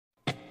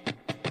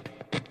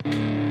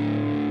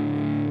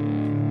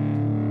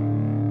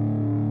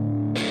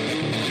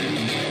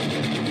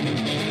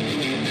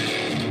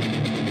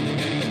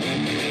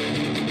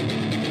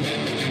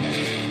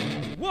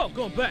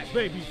Welcome back,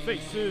 baby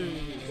faces.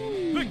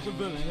 Victor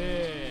Villa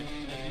here.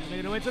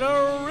 Making our way to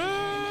the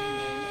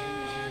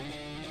ring.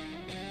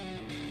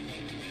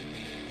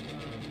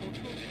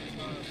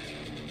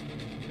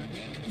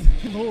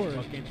 Lord.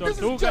 Fucking This is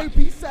Tortuga.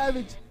 JP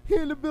Savage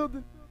here in the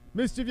building.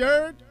 Mischief, you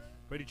heard?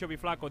 Pretty chubby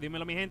flaco,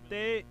 dímelo mi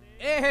gente.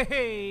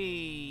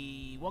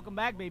 Hey, welcome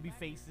back, baby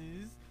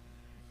faces.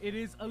 It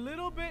is a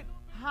little bit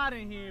hot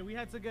in here. We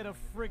had to get a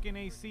freaking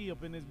AC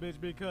up in this bitch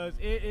because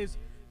it is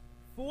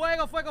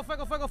fuego, fuego,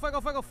 fuego, fuego, fuego,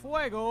 fuego,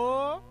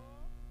 fuego.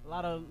 A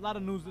lot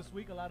of news this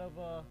week. A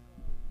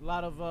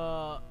lot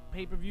of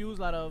pay-per-views.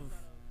 A lot of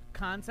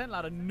content. A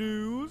lot of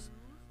news.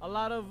 A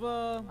lot of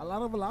A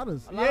lot of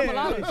aladas. A lot of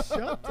aladas.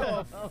 Shut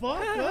the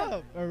fuck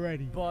up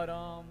already. But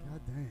God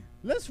damn.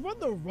 Let's run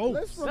the ropes.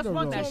 Let's let's the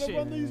run ropes. that Wanna shit.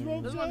 run these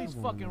ropes, Let's run Joe? these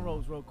Come on, fucking man.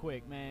 rows real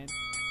quick, man.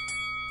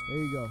 There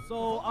you go.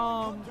 So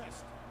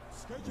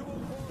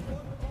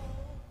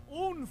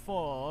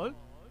Unfall,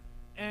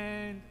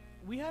 and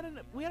we had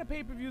a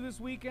pay-per-view this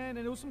weekend,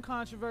 and it was some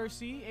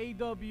controversy.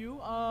 AEW.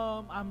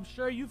 I'm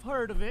sure you've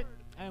heard of it,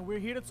 and we're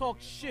here to talk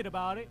shit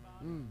about it.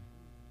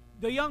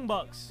 The Young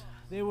Bucks.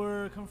 They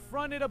were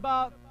confronted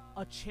about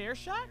a chair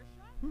shot,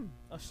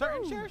 a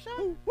certain chair shot.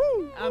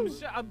 I'm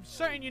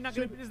certain you're not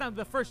gonna. It's not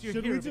the first you're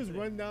Should hearing we of it just today.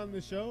 run down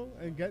the show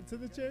and get to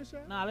the chair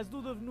shot? Nah, let's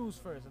do the news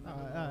first, and then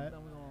Alright, we're gonna- alright.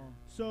 then we're gonna-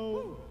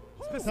 So,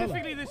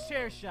 Specifically, this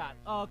chair shot.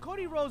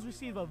 Cody Rhodes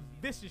received a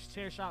vicious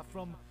chair shot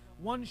from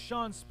one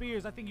Sean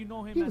Spears. I think you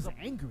know him He as was a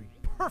Angry.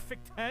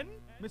 perfect 10,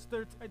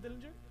 Mr. Ty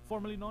Dillinger,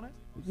 formerly known as.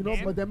 You know,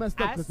 And but they messed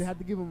up because ass. they had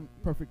to give him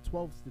perfect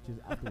 12 stitches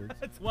afterwards.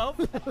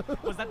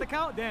 12? Was that the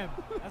count? Damn,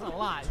 that's a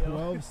lot, yo.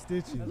 12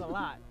 stitches. That's a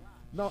lot.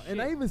 No,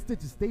 and I Shit. even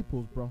stitches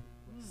staples, bro.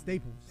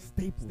 Staples.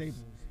 Staples.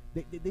 Staples.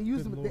 They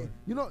use Good them.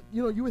 Lord.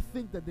 You would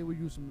think that they would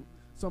use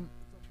some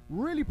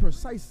really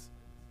precise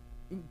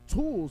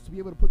tools to be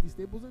able to put these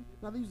staples in.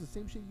 Now they use the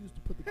same shit you used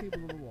to put the cables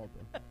on the wall,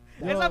 bro.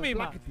 That's not me,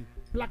 man.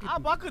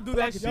 Plackety. I could do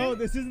that shit. Yo,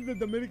 this isn't the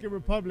Dominican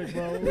Republic,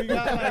 bro. We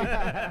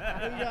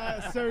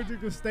got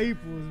surgical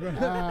staples, bro.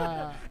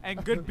 Ah,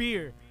 And good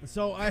beer.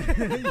 So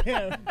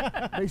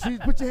yeah. make sure you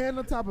put your hand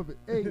on top of it.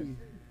 Hey,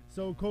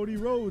 So Cody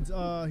Rhodes,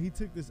 he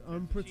took this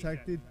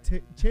unprotected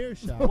chair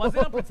shot. Was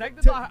it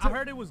unprotected? though? I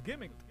heard it was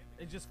gimmicked.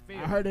 It just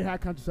failed. I heard they had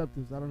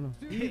contraceptives. I don't know.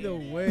 Either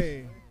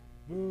way.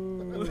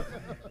 Boo.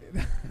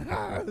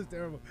 That was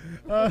terrible.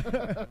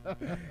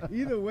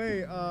 Either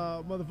way,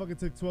 motherfucker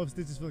took 12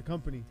 stitches for the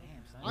company.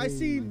 Damn, son. I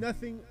see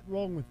nothing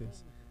wrong with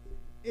this.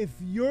 If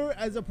you're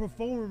as a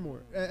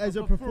performer, as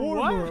a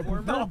performer,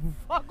 What the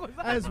fuck was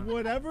that? as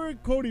whatever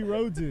Cody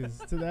Rhodes is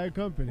to that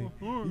company,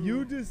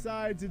 you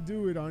decide to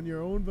do it on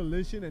your own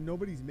volition and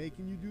nobody's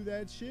making you do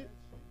that shit.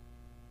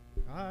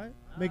 Alright.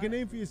 Make a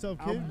name for yourself,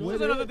 kid. I'm It Go was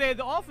with ahead. another day at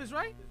the office,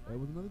 right? That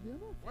was another day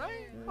off.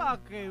 Right?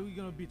 Fuck, okay, we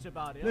gonna bitch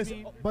about it. Listen,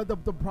 I mean, But the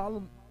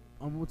problem,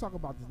 we'll talk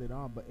about this later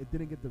on, but it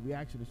didn't get the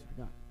reaction it should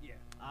have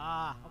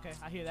got. okay,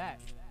 I hear that.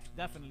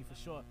 Definitely, for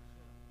sure.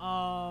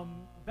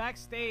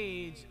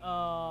 Backstage,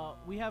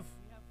 we have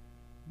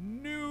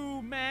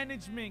new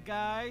management,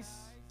 guys.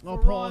 Oh,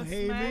 for Paul Raw and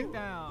Heyman.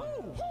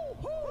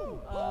 SmackDown.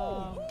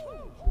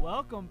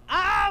 Welcome.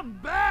 I'm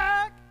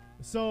back.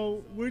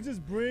 So we're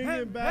just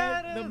bringing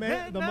back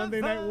the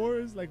Monday Night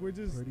Wars, like we're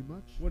just Pretty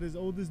much. what is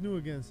old is new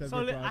again. So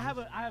Cedric I have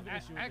Rogers. an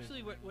issue.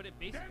 Actually, what it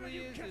basically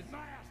is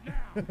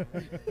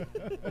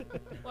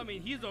well, I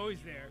mean, he's always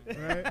there.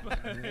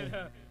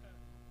 right?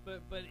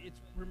 But it's,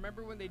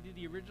 remember when they did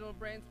the original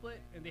brand split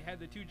and they had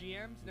the two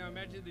GMs? Now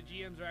imagine the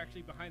GMs are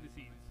actually behind the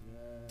scenes.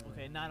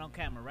 Okay, not on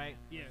camera, right?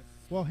 Yes.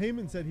 Well,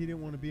 Heyman said he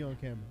didn't want to be on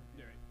camera.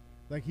 You're right.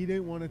 Like he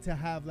didn't want it to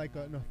have like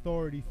an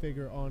authority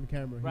figure on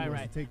camera. He Right,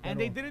 wants right. to take that And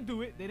they off. didn't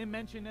do it. They didn't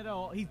mention it at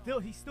all. He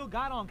still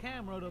got on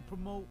camera to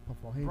promote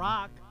Paul Heyman.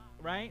 Brock,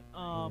 right?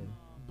 Yeah.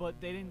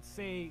 But they didn't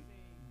say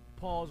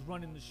Paul's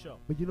running the show.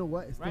 But you know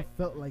what? It still Right.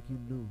 felt like you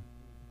knew.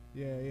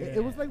 Yeah.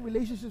 It was like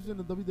relationships in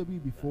the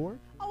WWE before.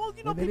 Oh well,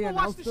 you know When they people didn't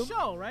watch announce the them-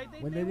 show, right?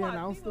 when they watch,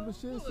 announced them and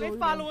shit, so, They you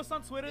follow know. us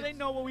on Twitter. They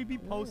know what we be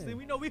posting. Yeah.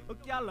 We know we hook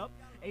y'all up.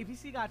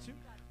 APC got you.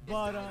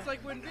 But It's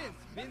like when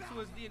Vince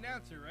was the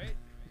announcer, right?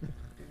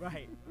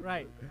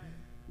 right.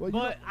 Well, you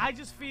But I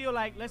just feel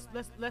like let's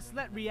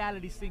let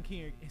reality sink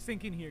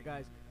in here,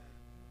 guys.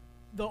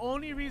 The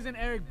only reason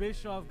Eric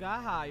Bischoff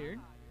got hired,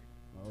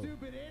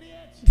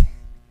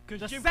 Because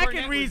the Jim second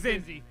Cornette was reason,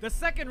 busy. the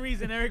second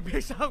reason Eric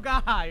Bischoff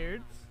got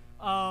hired,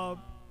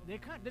 they're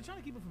trying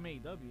to keep him from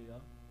AEW,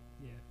 yo.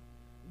 Yeah.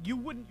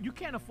 You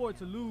can't afford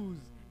to lose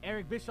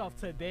Eric Bischoff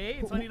today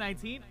in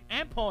 2019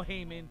 and Paul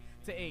Heyman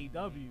to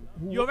AEW.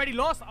 Who- You already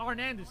lost Arn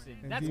Anderson.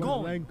 And That's Dean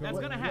going. Malenko. That's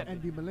What- gonna what- happen.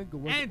 And Dean Malenko.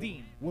 Was And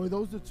Dean. Were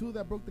those the two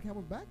that broke the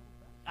camel's back?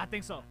 I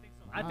think so.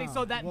 I think Wow.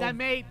 so. That Well,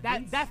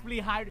 that definitely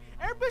hired.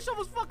 Eric Bischoff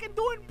was fucking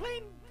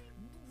playing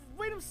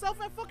with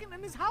himself at fucking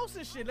in his house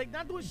and shit, like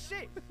not doing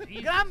shit.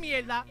 Gran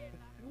mierda.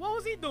 What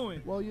was he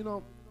doing? Well, you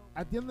know,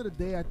 at the end of the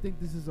day, I think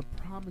this is a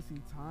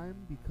promising time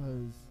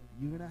because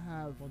you're gonna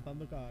have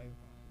Contando caballo.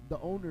 the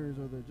owners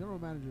or the general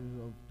managers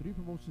of three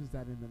promotions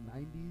that in the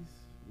 90s,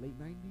 late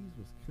 90s,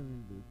 was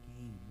killing the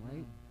game,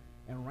 right?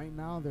 And right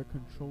now they're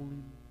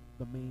controlling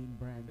the main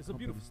brand. It's a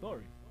beautiful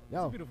story.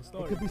 Yo, a beautiful it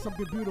story. could be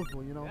something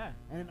beautiful, you know. Yeah.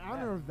 And in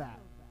honor of that,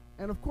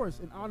 and of course,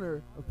 in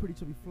honor of Pretty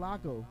Chubby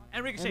Flacco And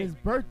and Ricochet. his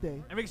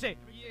birthday, And Ricochet.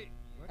 Yeah.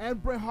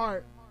 and Bret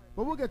Hart,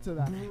 but we'll get to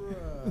that.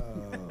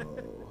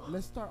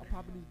 Let's start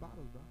popping these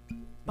bottles, bro.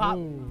 Pop. Oh,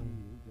 Here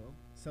you go.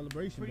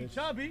 celebration, Pretty bitch.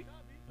 chubby.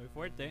 Muy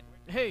fuerte.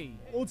 Hey.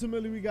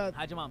 Ultimately, we got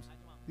Hide your moms.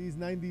 these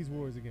 90s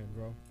wars again,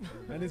 bro.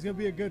 And it's going to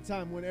be a good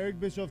time when Eric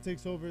Bischoff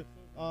takes over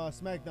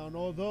SmackDown,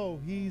 although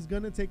he's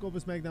going to take over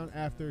SmackDown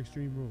after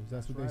Extreme Rules.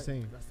 That's what right. they're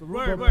saying. That's the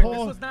Word, rule. But word.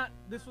 Paul-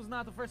 This was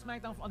not the first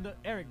SmackDown under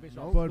Eric Bischoff.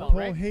 Nope. But No, Paul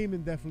right?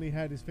 Heyman definitely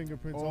had his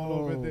fingerprints all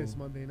over this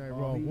Monday Night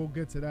Raw. he- We'll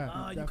get to that.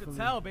 You could Definitely.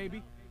 tell,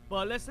 baby.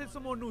 But let's hit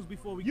some more news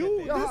before we You-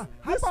 get Yo, there.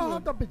 how this about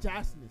one- the bitch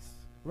assness,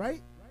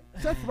 right?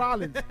 Seth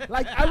Rollins.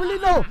 Like, I really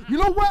know. You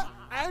know what?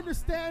 I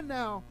understand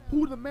now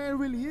who the man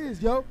really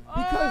is, yo.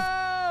 Because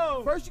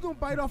Oh! first you're going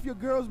to bite off your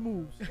girl's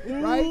moves,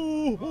 right?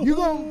 Ooh. You're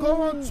going to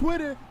go on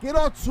Twitter, get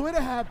all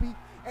Twitter happy,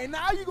 and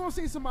now you're going to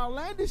say some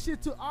outlandish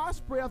shit to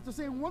Ospreay after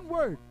saying one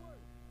word,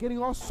 getting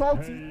all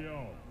salty.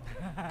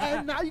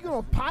 And now you're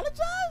going to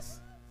apologize?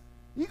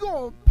 You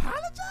going to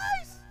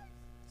apologize?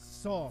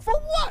 Soft. For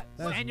what?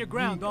 That's Stand your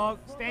ground, weak. dog.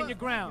 Stand your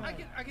ground.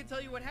 I can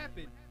tell you what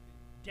happened.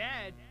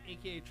 Dad,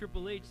 aka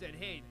Triple H, said,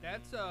 "Hey,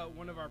 that's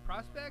one of our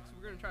prospects.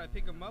 We're gonna try to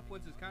pick him up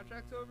once his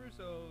contract's over.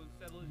 So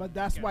settle it." But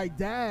that's Okay. why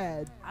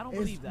Dad I don't is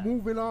believe that.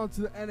 moving on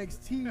to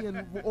NXT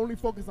and will only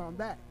focus on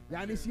that.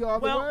 Y'all need to see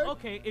all the Well, word?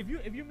 okay, if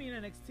you mean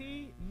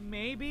NXT,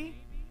 maybe,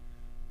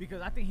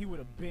 because I think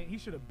he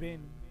should have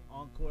been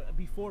on court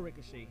before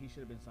Ricochet. He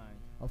should have been signed.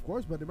 Of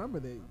course, but remember,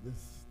 it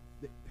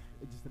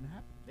just didn't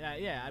happen.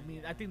 Yeah. I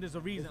mean, I think there's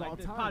a reason. It's Like, all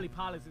there's time. probably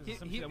politics or He,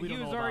 some he, shit that we he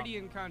don't was know already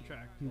about. in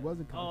contract. He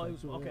wasn't Oh, he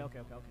was, contract, okay.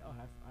 so,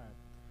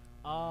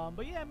 All right.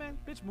 But yeah, man,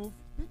 bitch move.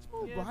 Bitch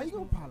move, Yeah, bro. How you bitch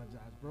gonna move.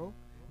 apologize, bro?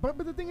 But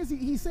the thing is,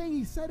 he's saying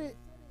he said it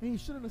and he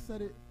shouldn't have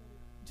said it.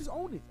 Just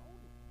own it.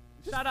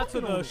 Just Shout out to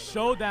fucking own the it.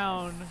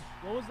 Showdown.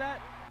 What was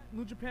that?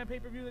 New Japan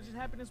pay-per-view that just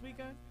happened this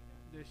weekend.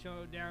 The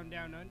show down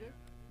under.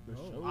 The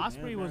Oh. show,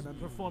 Osprey man, was man,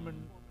 man.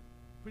 performing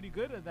pretty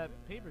good at that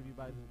pay-per-view,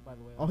 by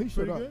the way. Oh, he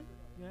showed Pretty up. good?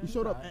 Yeah, He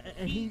showed up, tried.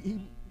 and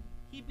he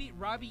He beat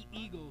Robbie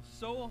Eagle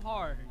so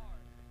hard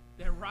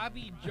that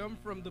Robbie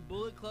jumped from the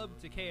Bullet Club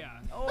to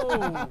Chaos.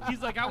 Oh,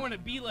 He's like, I want to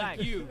be like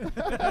Facts. you.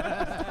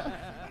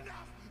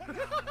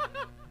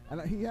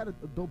 and he had a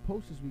dope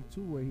post this week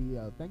too, where he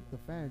thanked the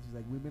fans. He's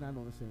like, we may not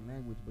know the same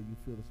language, but you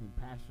feel the same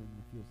passion,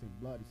 you feel the same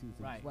blood, you see the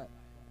same Right. sweat,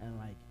 and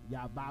like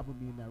y'all vibe with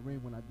me in that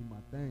ring when I do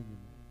my thing. And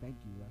thank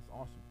you, that's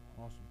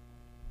awesome.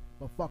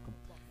 But fuck him.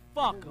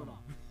 fuck 'em.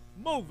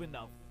 Moving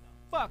though.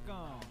 Fuck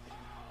 'em.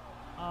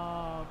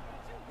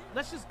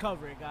 Let's just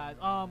cover it, guys.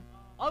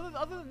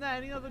 Other than that,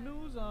 any other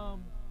news?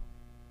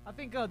 I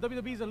think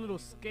WWE's a little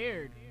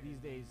scared these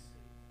days.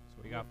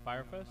 So we got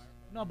Firefest.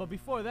 No, but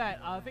before that,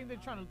 I think they're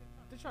trying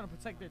to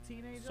protect their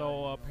teenagers.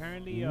 So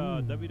apparently,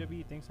 Ooh.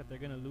 WWE thinks that they're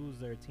gonna lose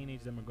their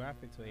teenage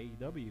demographic to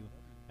AEW,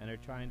 and they're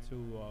trying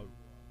to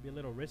be a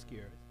little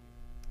riskier.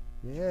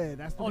 Yeah,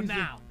 that's the oh, reason.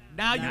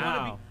 now you want to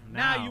Now, be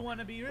now now. you want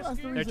to be Well, that's the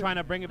risky. They're reason- trying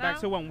to bring it back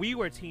Now? to when we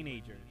were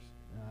teenagers,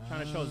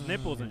 trying to show us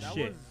nipples and That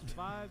shit. was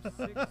 5,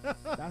 6.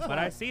 That's But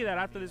why. I see that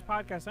after this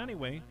podcast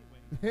anyway.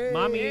 Hey.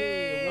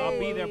 Mommy, I'll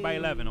be there by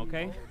 11,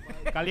 okay?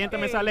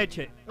 Caliéntame esa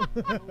leche. Oh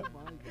my God.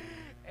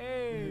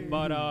 Hey.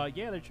 But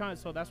yeah, they're trying.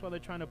 So that's why they're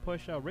trying to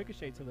push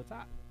Ricochet to the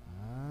top.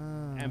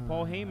 And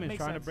Paul Heyman's Makes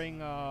trying sense. to bring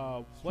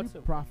Street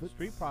Street Profits.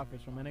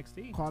 Profits from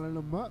NXT. Calling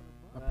them up.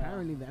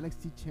 Apparently, the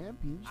NXT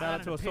champion. Shout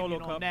out to a solo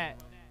on cup.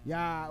 that.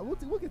 Yeah, we'll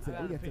get to I that.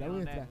 We'll got get to that. an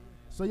We'll opinion get to on that.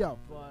 So, yo,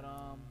 But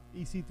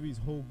EC3's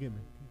whole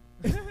gimmick.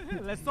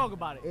 let's talk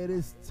about it. it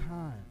is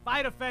time.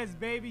 Fighter Fest,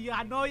 baby.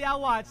 I know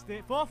y'all watched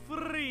it for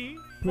free.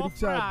 Pretty for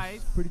fries.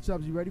 Chubs. Pretty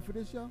Chubs, you ready for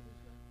this, yo?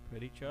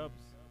 Pretty chubs.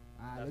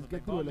 All right, That's let's what they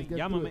get call through it. Let's me.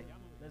 get through it.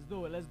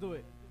 Yamame. Let's do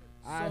it.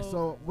 All right,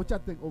 so what y'all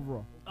think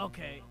overall?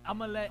 Okay, I'm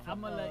gonna let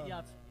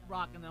y'all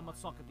rock, and I'm gonna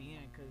talk at the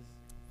end, cause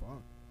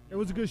Fuck. It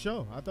was a good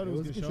show. I thought it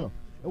was a good show.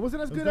 It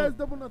wasn't as It was good dope. as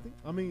Double Nothing.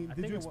 I mean, I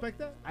did think you it wa- expect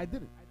that? I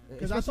didn't.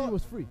 'Cause I Especially thought- it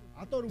was free.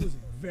 I thought it was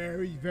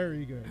very,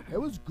 very good. It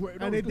was great.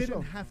 No, And it it was a good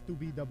didn't show. have to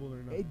be double or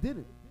nothing. It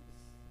didn't.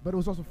 But it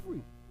was also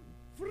free.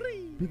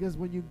 Free. Because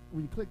when you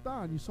clicked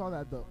on, you saw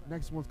that the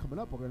next ones coming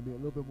up are going to be a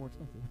little bit more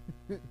expensive.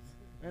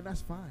 And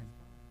that's fine.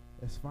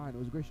 That's fine. It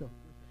was a great show.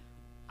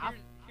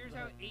 Here's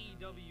how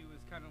AEW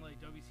is kind of like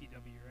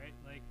WCW, right?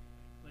 Like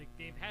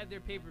they've had their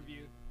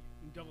pay-per-view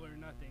in Double or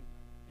Nothing,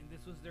 and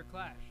this was their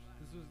clash.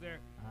 This was their,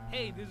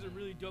 hey, this is a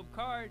really dope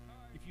card.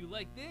 If you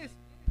like this,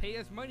 pay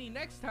us money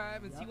next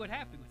time and see Yep. what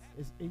happens.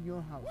 It's in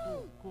your house.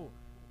 cool.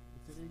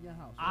 It's in your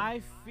house.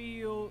 I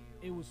feel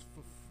it was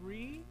for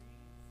free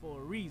for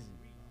a reason,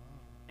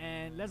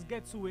 and let's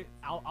get to it.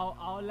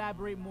 I'll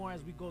elaborate more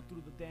as we go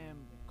through the damn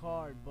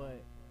card,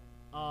 but.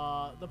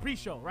 The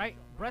pre-show, right?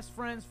 Breast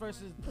Friends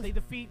versus they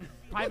defeat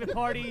Private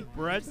Party.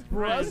 Breast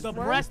The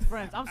Breast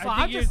Friends. I'm I sorry.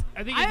 think I'm you're- just.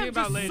 I think you're I am thinking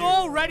about just later.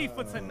 so ready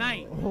for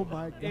tonight. Oh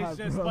my God. It's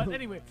just. bro. But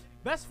anyway,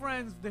 Best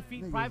Friends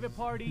defeat Niggas. Private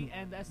Party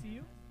and the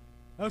SCU.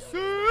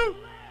 SCU.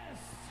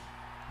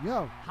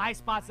 Yo, High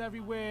spots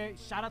everywhere.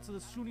 Shout out to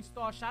the shooting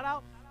star. Shout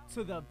out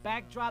to the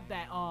backdrop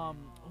that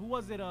who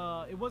was it?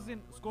 It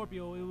wasn't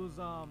Scorpio. It was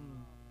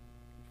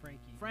Frankie.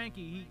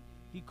 Frankie.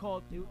 He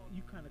called. You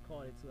kind of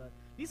called it. So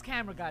these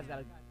camera guys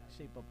gotta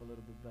shape up a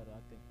little bit better,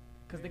 I think,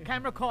 because the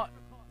camera caught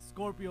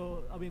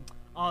Scorpio. I mean,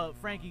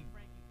 Frankie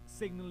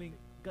signaling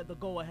got the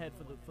go ahead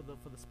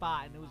for the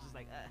spot, and it was just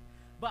like,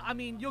 but I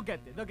mean, you'll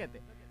get there. They'll get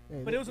there.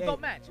 Hey, But it was a dope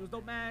match. It was a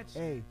dope match.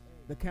 Hey,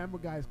 the camera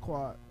guys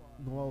caught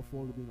Noel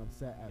Foley being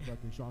upset at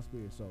fucking Sean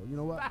Spears. So you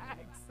know what?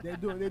 Facts. They're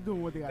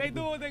doing what they got to They do.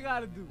 do what they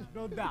gotta do,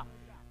 no doubt.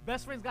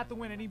 Best friends got the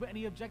win.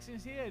 Any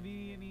objections here?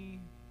 Any?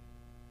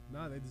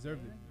 Nah, they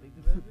deserved it. They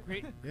deserve it?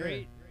 Great, Yeah.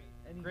 great,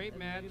 Any- great any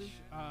match. negatives?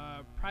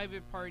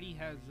 Private Party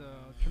has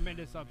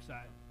tremendous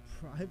upside.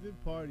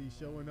 Private Party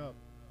showing up.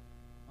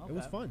 It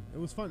was Okay. fun. It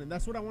was fun, and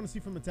that's what I want to see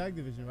from the tag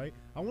division, right?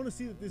 I want to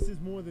see that this is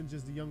more than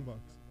just the Young Bucks.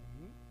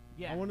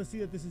 Yeah. I want to see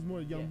that this is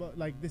more Young Yeah. Bucks.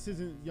 Like this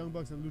isn't Young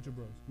Bucks and Lucha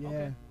Bros. Yeah.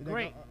 Okay. Like,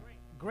 Great.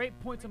 Great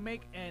point to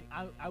make, and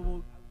I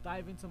will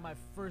dive into my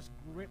first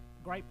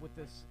gripe with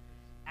this.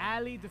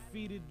 Ali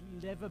defeated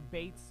Leva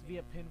Bates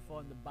via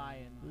pinfall in the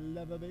buy-in.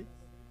 Leather Bates.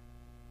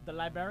 The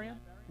Librarian.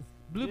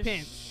 Blue This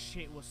Pants.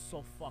 shit was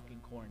so fucking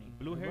corny.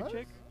 Blue hair What?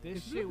 chick. This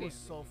It's shit Blue was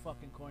Pants. so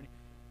fucking corny.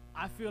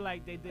 I feel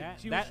like they did. That-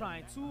 She was that-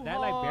 trying too That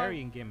hard.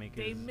 Liberian gimmick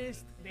They is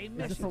missed. They it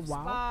missed from some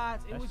WoW?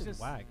 spots. It That was shit's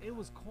just. whack. It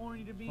was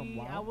corny to From me.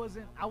 WoW?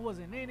 I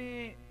wasn't in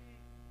it.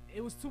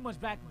 It was too much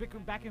back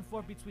and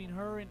forth between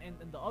her and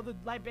the other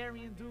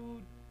Liberian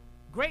dude.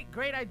 Great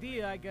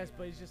idea, I guess,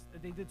 but it's just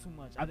they did too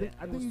much. I think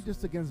it was you're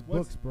just against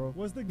What's- books, bro.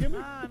 What's the gimmick?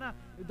 Nah.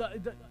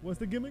 The, What's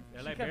the gimmick?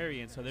 They're She kept-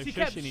 Liberian, so they're she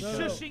kept shushing each No, other.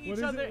 no. shushing What each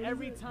is other it? What is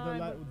every it? time.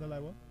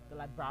 The what? The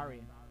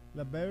Librarian.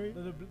 Liberi?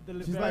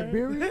 The She's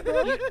Liberian. Liberian,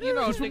 bro? You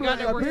know, She's they from got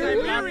their work Liberia? at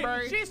Liberian.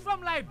 Library. She's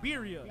from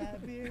Liberia.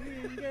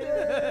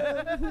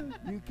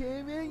 You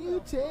came in,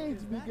 you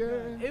changed me,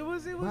 girl. It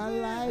was. My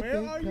life Where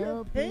and are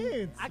your company.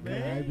 pants, I couldn't-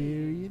 man?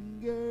 Liberian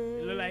girl.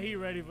 It look like he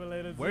ready for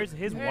later. Where's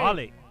his Hey.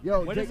 wallet?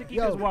 Yo, Where Drake, does he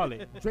keep his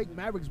wallet? Drake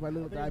Maverick's my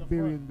little I think in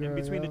the Liberian girl. In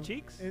between yo. the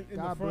cheeks? In the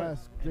God front.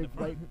 bless. In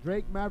the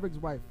Drake Maverick's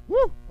wife.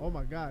 Woo! Oh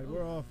my God,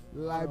 we're off. on a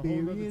whole nother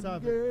Liberian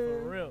topic.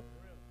 girl. For real.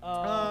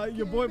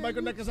 Your boy Came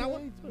Michael in, you Nakazawa.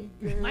 changed me,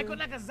 girl. Michael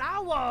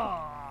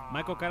Nakazawa.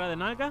 Michael Cara de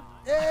Nalga?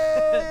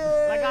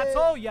 Hey! Like I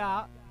told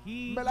y'all,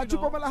 he Me la you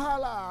chupa, know, me la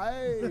jala.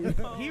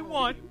 Hey. he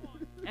won.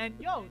 And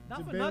yo,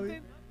 not for Jabali.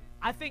 nothing,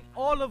 I think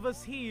all of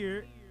us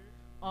here,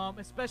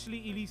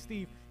 especially Elite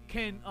Steve,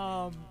 can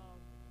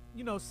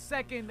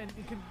second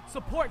and can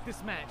support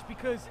this match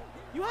because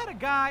you had a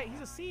guy.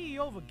 He's a CEO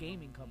of a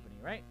gaming company,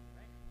 right?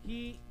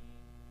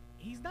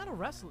 He's not a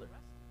wrestler,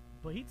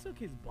 but he took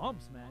his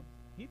bumps, man.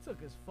 He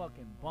took his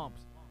fucking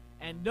bumps.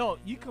 And no,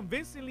 you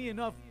convincingly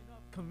enough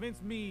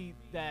convinced me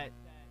that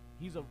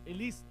he's at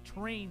least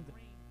trained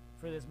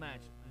for this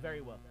match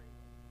very well,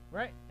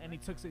 right? And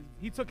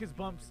he took his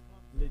bumps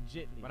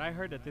legitly. But I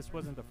heard that this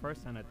wasn't the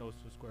first time that those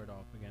two squared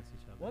off against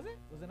each other. Was it?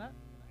 Was it not?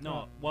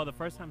 No, well, the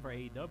first time for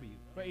AEW.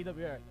 For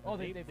AWR. Oh,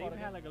 they they've fought had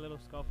again. like a little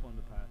scuffle in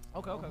the past.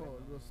 Okay. Oh,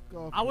 little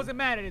scuffle. I wasn't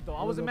mad at it though.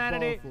 I It was wasn't a mad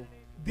at it. powerful-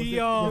 The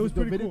it was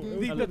pretty Davidic cool. It game?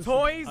 was the a little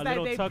toys A that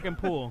little they tuck and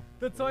pull.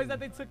 the toys that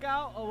they took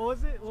out. Or what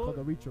was it? It's called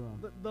the reach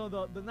around.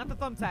 The not the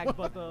thumbtack,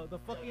 but the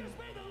fucking.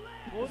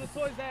 What were the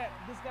toys that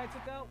this guy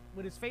took out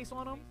with his face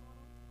on them?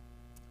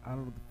 I don't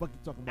know what the fuck you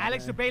talking about.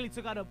 Alex man. Bailey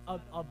took out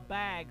a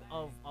bag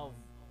of Of-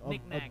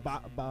 knickknacks.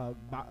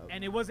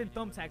 And it wasn't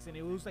thumbtacks in it.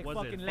 It was like Was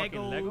it fucking fucking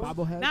Legos. Legos?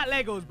 Bobbleheads? Not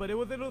Legos, but it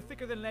was a little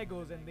thicker than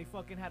Legos, and they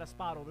fucking had a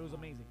spot over. It was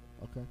amazing,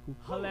 Okay, cool.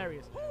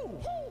 hilarious.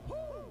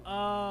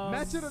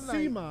 Match of the night.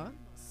 Sema.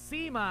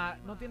 Sima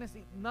no tiene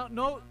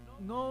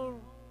no.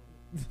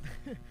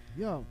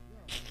 Yo,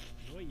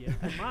 Oye,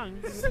 come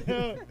on.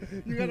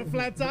 You got a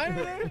flat tire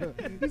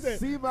there? He said,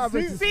 Sema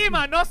versus.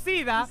 Sima no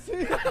Sida.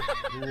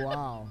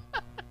 Wow.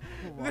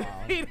 Wow.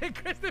 Defeated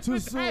Christopher Too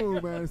Daniels.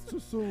 soon, man. It's too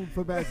soon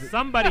for Magic.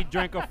 Somebody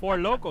drank a Four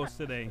Locos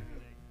today.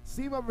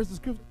 Sema versus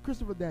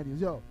Christopher Daniels.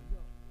 Yo,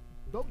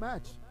 dope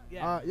match.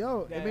 Yeah.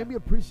 Yo, Yeah. it made me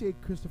appreciate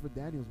Christopher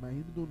Daniels, man.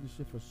 He's been doing this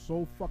shit for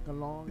so fucking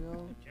long,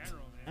 yo.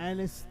 General, man. And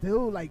it's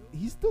still like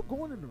he's still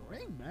going in the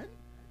ring, man.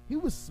 He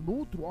was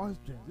smooth through all his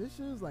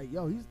transitions. Like,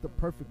 yo, he's the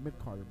perfect mid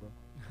carder, bro.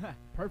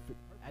 Perfect.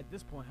 At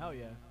this point, hell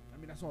yeah. I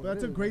mean, that's all. But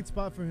that's it a is, great man.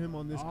 spot for him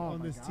on this Oh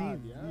my God,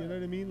 team. yeah. You know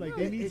what I mean? Like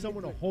Yeah, they need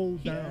someone to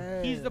hold down.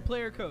 Yeah. He's the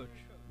player coach.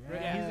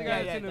 Right? Yeah. He's the guy Yeah,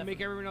 that's yeah, gonna definitely.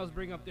 make everyone else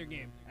bring up their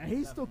game. And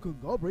he still can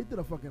go, bro. He did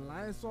a fucking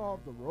lion saw off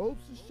the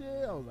ropes and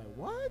shit. I was like,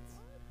 what?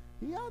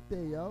 He out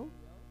there, yo.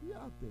 He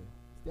out there.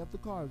 Stay up the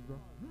cars, bro.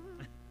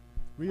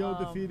 Rio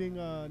Um, defeating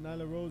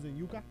Nyla Rose and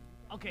Yuka.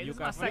 Okay, You this is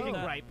my got second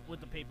that. gripe with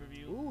the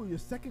pay-per-view. Ooh, your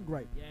second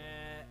gripe. Yeah,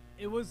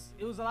 it was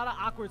a lot of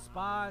awkward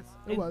spots.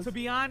 It And was. to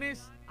be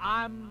honest,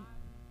 I'm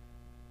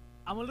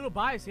a little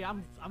biased here.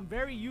 I'm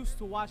very used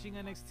to watching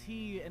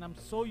NXT, and I'm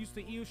so used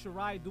to Io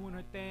Shirai doing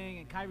her thing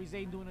and Kairi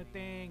Sane doing her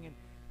thing, and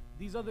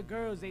these other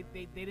girls they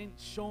didn't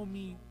show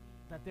me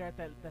that they're at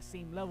that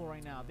same level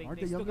right now. Aren't They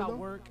they still younger, got though?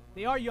 work.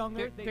 They are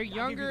younger. They're I'll give you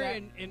younger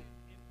that.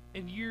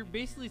 and you're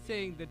basically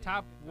saying the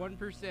top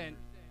 1%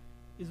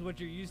 is what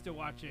you're used to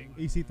watching.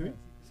 EC3.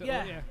 So,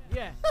 yeah.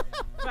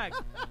 Fact.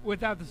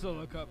 Without the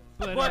solo cup.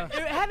 But, But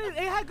it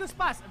had good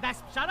spots.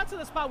 That's shout out to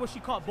the spot where she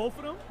caught both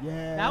of them.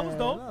 Yeah. That was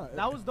dope. nah,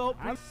 That was dope.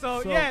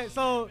 So so- yeah,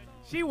 so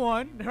she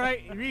won,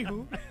 right?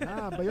 Rihu.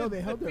 Nah, but yo,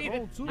 they held their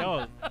own too.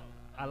 Yo,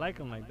 I like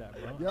them like that,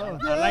 bro.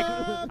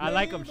 Yo. I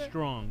like them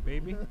strong,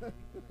 baby.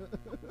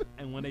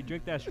 And when they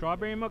drink that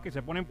strawberry milk,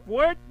 se ponen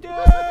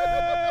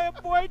fuerte,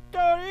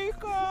 Puerto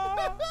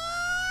Rico.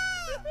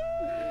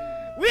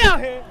 We out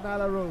here.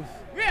 Nyla Rose.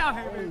 We out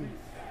here, Hey. baby.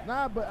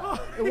 Nah,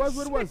 but it was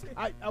what it was.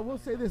 I will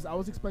say this. I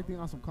was expecting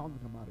Awesome Kong to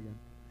come out again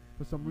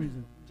for some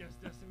reason.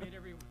 just decimate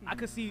everyone. I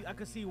could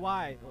see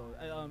why.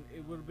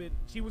 It would have been.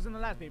 She was in the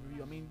last pay per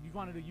view. I mean, you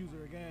wanted to use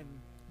her again.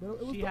 But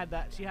it was She had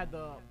that. She had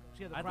the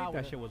I crowd think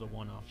with that shit was a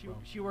one-off, She, bro.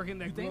 she working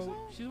that You think glow.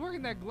 so? She's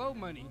working that glow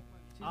money.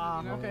 She's, her.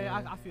 you know, Okay, Yeah.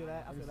 I feel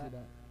that. I I feel can see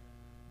that.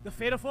 The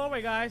Fatal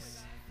 4-Way,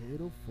 guys.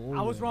 Fatal four.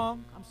 I was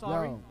wrong. I'm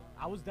sorry. Yo.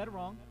 I was dead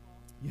wrong.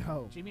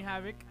 Yo, Jimmy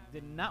Havoc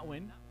did not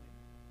win.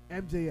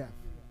 MJF.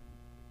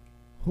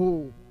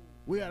 Who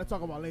we gotta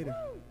talk about later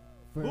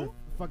for Who?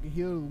 fucking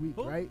heel of the week,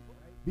 Who? right?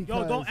 Yo,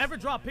 Because don't ever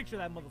draw a picture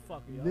of that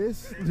motherfucker, yo.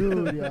 this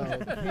dude, yo,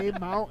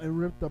 came out and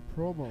ripped a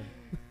promo.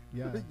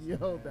 Yeah.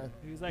 Yo, that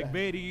He's like that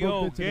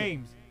video hooked into the-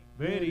 games,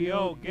 Video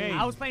video games.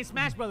 games. I was playing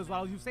Smash Brothers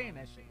while you saying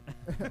that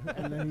shit.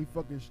 and then he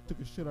fucking took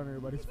a shit on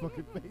everybody's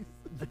fucking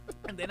face.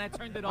 And then I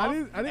turned it I off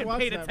didn't and watch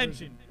paid that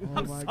attention. version.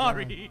 I'm Oh my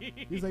sorry.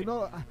 He's like,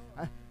 no,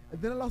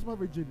 and then I lost my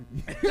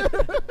virginity.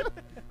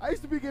 I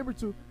used to be a gamer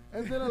too,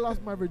 and then I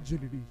lost my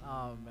virginity.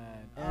 Oh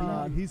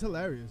man. And, He's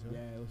hilarious, yo.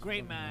 Yeah, it was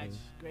Great fucking match. hilarious.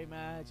 Great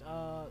match.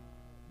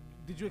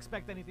 Did you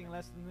expect anything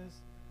less than this?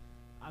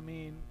 I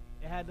mean,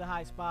 it had the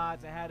high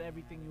spots. It had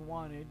everything you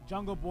wanted.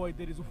 Jungle Boy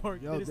did his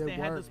work. Yo, did his they thing.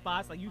 Had the worked.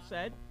 spots, like you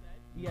said.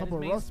 He had his Couple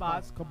main rough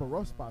spots. spots, couple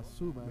rough spots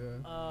too,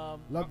 man. Yeah.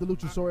 Love the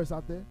Luchasaurus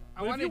out there. I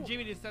But if wanted you-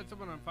 Jimmy to set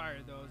someone on fire,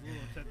 though. I was a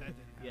little upset that didn't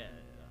happen. Yeah,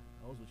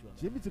 that was what you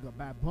wanted. Jimmy took a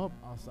bad bump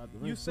outside the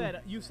ring.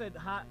 You said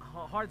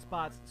hard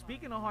spots.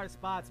 Speaking of hard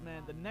spots,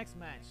 man, the next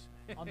match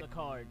on the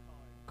card,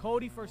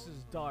 Cody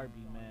versus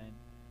Darby, man,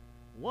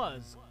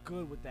 was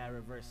good with that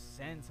reverse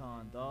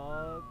senton,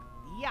 dog.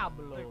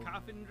 Diablo. The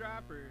coffin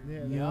drop or Yeah,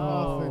 Yo. the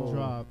coffin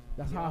drop.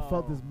 That's how I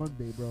felt Yo. this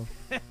Monday, bro.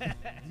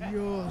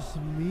 Dios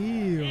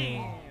mío.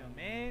 Damn,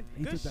 man.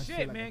 He Good took that shit,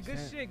 shit like man. a Good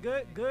champ. shit.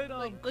 Good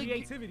like,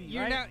 creativity,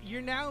 You're right?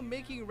 you're now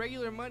making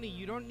regular money.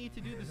 You don't need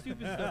to do the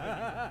stupid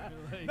stuff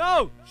anymore. Like,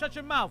 No, shut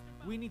your mouth.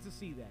 We need to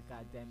see that.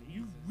 God damn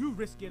it. You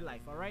risk your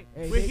life, all right?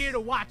 Hey, We're they- here to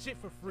watch it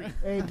for free.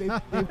 Hey,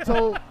 they've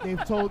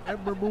told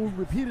Ember Moon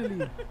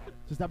repeatedly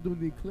to stop doing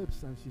the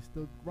eclipse, and she's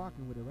still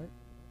rocking with it, right?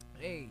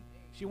 Hey,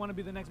 she want to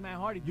be the next Matt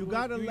Hardy. You Do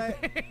gotta do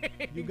let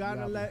you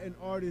gotta Yeah, let an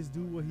artist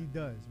do what he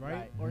does,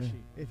 right? Or Yeah.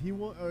 she. If he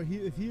want or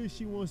if he or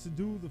she wants to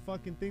do the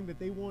fucking thing that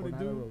they want Or to Nyla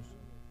do,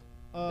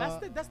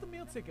 Rose. That's the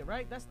meal ticket,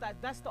 right? That's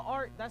the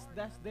art. That's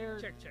their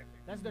check.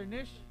 that's their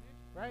niche,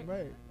 right?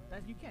 right.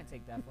 That you can't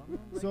take that from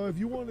them. So if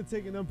you want to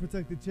take an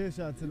unprotected chair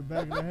shot to the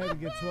back of the head and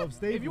get 12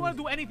 staples, if you want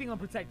to do anything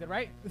unprotected,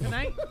 right?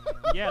 Tonight,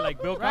 Yeah,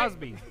 like Bill Right.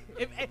 Cosby.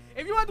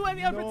 if you want to do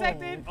anything No.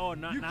 unprotected, Oh,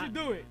 not you not. can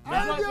do it.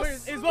 Ay, Is what,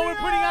 Dios is what we're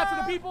putting out to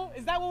the mío. people?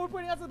 Is that what we're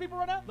putting out to the people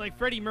right now? Like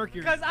Freddie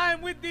Mercury. Because I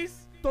am with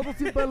this. Todo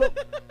sin pelo.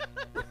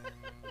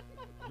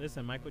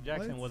 Listen, Michael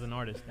Jackson What? was an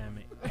artist, damn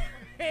it.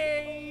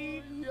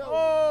 Hey, Yo.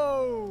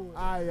 oh,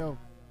 Yo.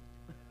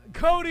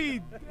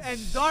 Cody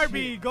and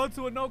Darby go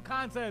to a no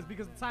contest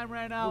because the time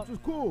ran out. Which was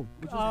cool.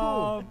 Which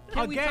was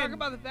Can we talk again,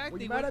 about the fact Were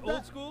they you mad went at old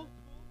that? school? cool.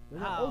 They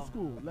went How? old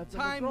school. Let's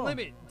Time withdraw.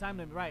 limit. time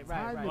limit, right,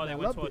 Time right, right. Oh, limit. they I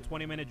went loved to a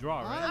it. 20-minute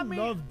draw, right? I mean,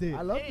 loved it.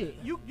 I loved it.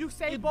 You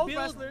say It both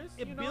builds, wrestlers.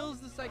 It you know? builds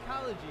the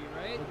psychology,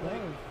 right? It Like,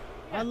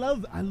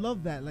 does. I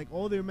love that. Like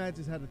all their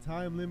matches had a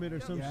time limit or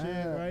some Yeah,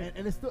 shit, right?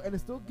 and it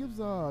still gives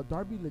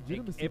Darby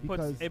legitimacy It because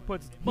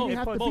puts didn't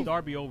have to both be-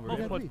 Darby over. he It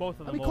had to puts be. both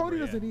of I them mean, Cody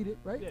over. doesn't need it,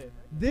 right? Yeah.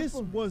 This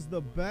was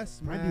the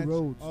best Randy match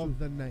Rhodes, of too.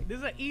 the night. This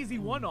is an easy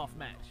one-off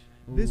match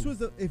This Ooh. was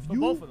the if for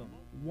you both of them.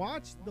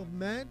 watch the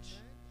match,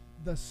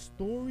 the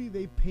story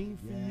they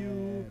paint for Yeah, you.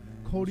 man,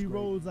 it Cody was great.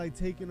 Rhodes like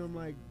taking him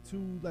like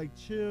to like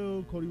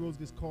chill. Cody Rhodes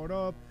gets caught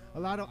up. A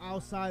lot of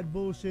outside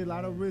bullshit. A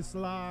lot of Yeah. wrist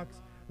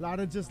locks. A lot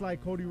of just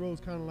like Cody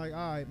Rhodes kind of like,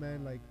 all right,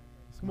 man, like,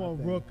 It's come my on,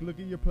 thing. Rook, look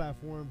at your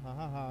platform. Ha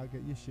ha ha,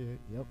 get your shit.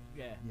 Yep.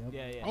 Yeah, Yep.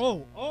 yeah.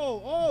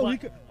 Oh, he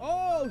But- could,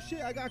 oh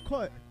shit, I got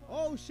caught.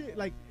 Oh shit,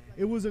 like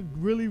it was a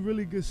really,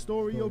 really good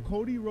story. Yo,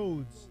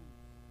 Story.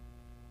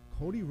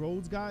 Cody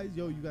Rhodes, guys,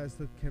 yo, you guys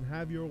can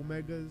have your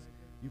Omegas.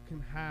 You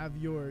can have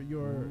your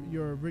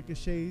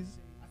ricochets.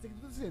 Así que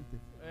tú te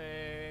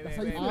sientes. That's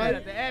how you feel.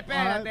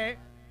 Espérate.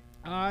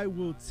 I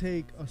will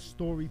take a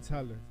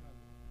storyteller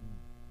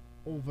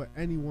over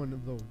any one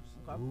of those.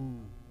 Okay. Ooh.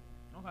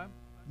 Okay.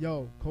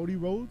 Yo, Cody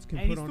Rhodes can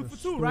And put he's on 2 a for 2,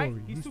 story. right?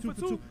 He's 2 for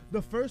 2.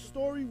 The first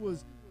story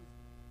was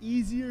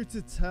easier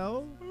to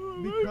tell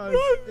because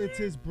it's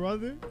his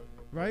brother,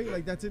 right?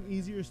 Like that's an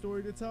easier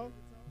story to tell.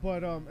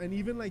 But and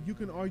even like you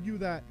can argue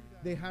that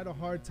they had a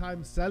hard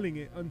time selling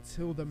it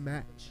until the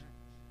match,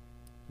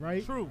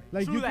 right? True.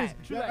 Like True you that.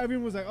 could, True that.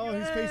 everyone was like, oh,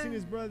 he's Yeah. facing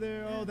his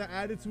brother. Oh, the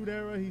Attitude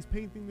Era. He's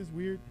painting this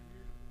weird.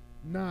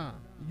 Nah,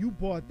 you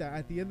bought that.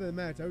 At the end of the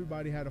match,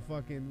 everybody had a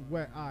fucking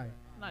wet eye.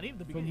 Not even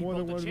the For beginning. more He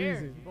than broke one the chair.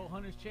 reason. He broke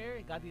Hunter's chair.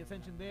 He got the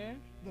attention there.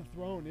 The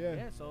throne, yeah.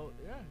 Yeah. So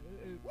yeah,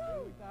 it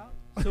worked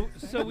out.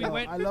 So we Yo,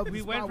 went I love the we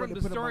spot went when from they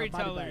the put 'em on a body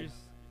bag. storytellers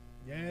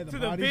Yeah, To the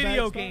body video bag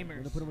spot. When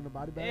gamers. they put him in the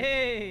body bag.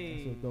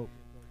 Hey. That's so dope.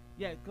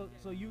 Yeah.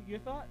 So your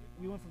thought?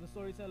 We went from the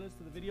storytellers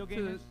to the video to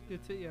gamers.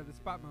 the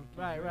spot monkey.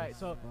 Right.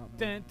 So Wow,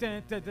 dun,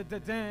 dun, dun, dun,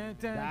 dun, dun,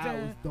 dun, That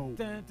was dope.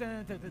 dun,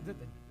 dun, dun, dun, dun, dun.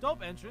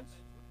 Dope entrance.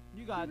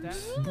 You got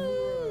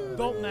that.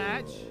 Dope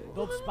match.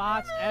 Dope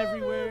spots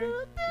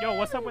everywhere. Yo,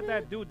 what's up with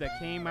that dude that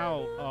came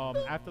out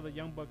after the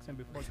Young Bucks and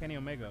before Kenny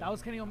Omega? That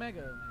was Kenny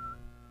Omega.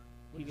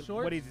 With the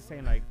shorts. What is he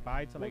saying? Like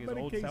bye to like What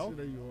his old medication self?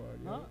 are you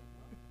on? Huh?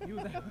 Yo? He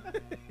was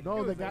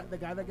No, the guy that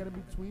got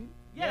in between.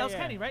 Yeah, that was yeah.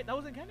 Kenny, right? That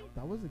wasn't Kenny?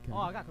 That wasn't Kenny.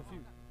 Oh, I got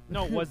confused.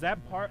 No, was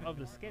that part of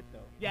the skit though?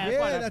 Yeah, Yeah,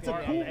 that's, that's a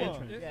part cool of the one.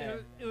 entrance. It, Yeah.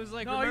 it was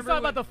like No, he's remember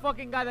talking when- about the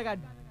fucking guy that got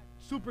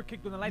super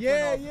kicked when the lights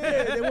Yeah, went off.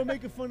 yeah. They were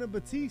making fun of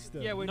Batista.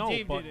 yeah when No,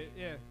 Dave but- did it.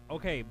 Yeah.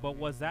 Okay, but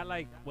was that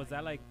like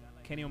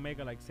Kenny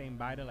Omega like saying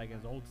bye to like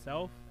his old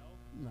self?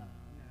 Nah.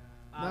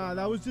 Nah,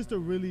 that was just a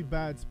really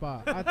bad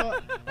spot. I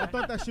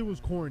thought that shit was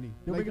corny.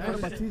 They Like, making fun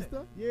of that shit-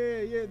 Batista.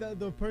 Yeah.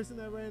 The person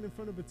that ran in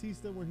front of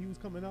Batista when he was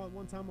coming out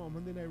one time on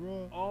Monday Night Raw.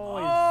 Oh, Oh,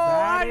 is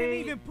that I didn't it?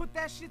 even put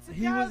that shit He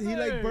together.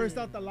 like burst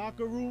out the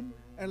locker room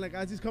and like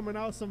as he's coming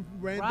out, some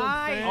random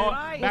Right, fan. Oh,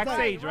 right,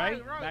 backstage, right,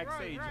 right? right,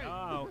 Backstage. right.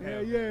 Oh, Yeah,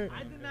 okay. yeah.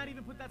 I did not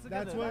even put that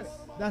together.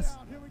 That's what.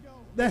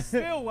 That's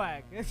Still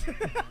whack.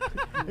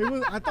 it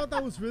was. I thought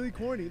that was really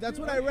corny. That's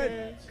what I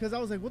read because I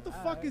was like, "What the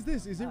fuck is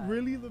this? Is it Alright.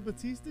 really the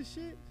Batista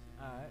shit?"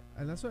 Alright.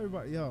 And that's what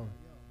everybody, yo,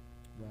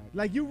 Right.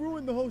 like you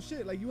ruined the whole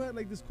shit. Like you had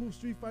like this cool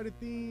Street Fighter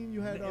theme.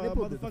 You had And they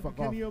pulled it the motherfucking fuck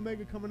Kenny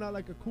Omega coming out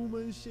like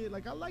Akuma and shit.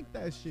 Like I like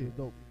that shit.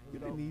 So dope. You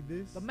didn't need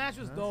this. The match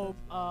was Nonsense.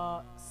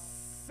 dope.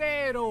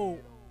 Cero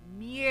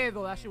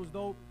miedo. That shit was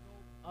dope.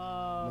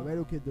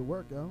 Laredo Kid did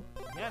work, yo.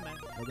 Yeah, man.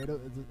 Laredo,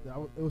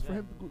 it was for Yeah.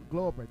 him to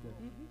glow up right there,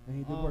 and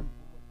he did work.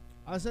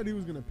 I said he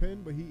was gonna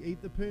pin, but he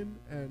ate the pin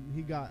and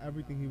he got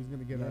everything he was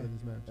gonna get Yeah, out of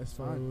this match. that's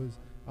so fine. it was.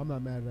 I'm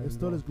not mad at it. It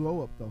still at all. his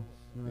glow up though.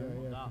 You know Yeah, what I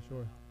mean? yeah, Nah. for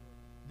sure.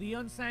 The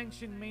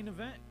unsanctioned main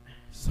event.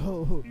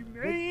 So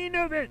Main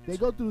event. they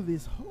go through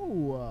this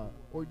whole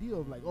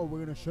ordeal of like, oh, we're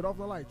gonna shut off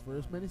the lights for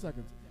this many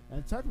seconds,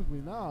 and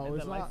technically now And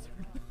it's the not. lights-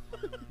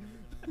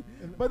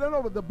 But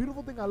no, but the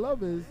beautiful thing I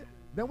love is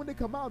then when they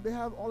come out, they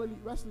have All Elite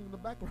Wrestling in the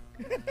background.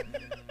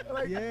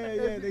 Like, Yeah,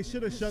 if they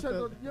should have shut the.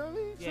 You know what I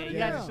mean? Yeah, Shut it you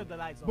had to down. shut the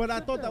lights off. But I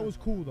thought that was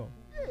cool though.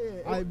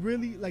 Yeah, I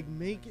really like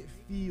make it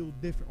feel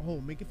different. Oh,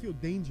 make it feel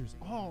dangerous.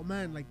 Oh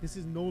man, like this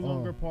is no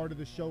longer part of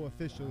the show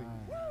officially.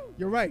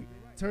 You're right.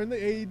 Turn the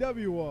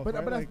AEW off. But,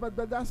 right? but, Like,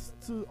 but that's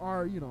to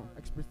our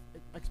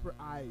expert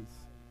eyes.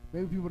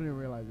 Maybe people didn't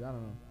realize it. I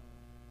don't know.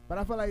 But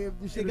I feel like if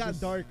this it shit got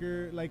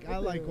darker. Like I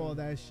like all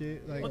that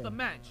shit. Like But the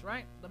match,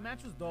 right? The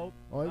match was dope.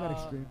 Oh, it got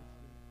extreme.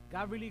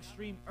 Got really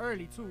extreme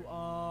early too.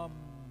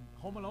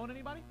 Home Alone,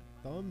 anybody?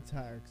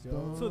 thumbtacks,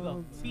 yo. To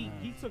the feet.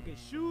 He took his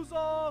shoes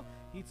off.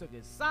 He took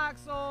his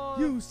socks off.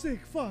 You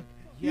sick fuck.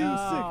 Yo. You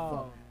sick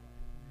fuck.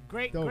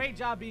 Great, Dope. great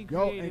job being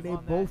Yo, creative and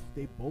on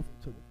they both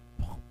took pumps.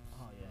 that.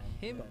 Oh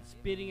yeah. Him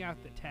spitting out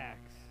the tax.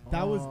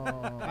 That was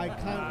Oh. I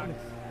kind.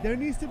 There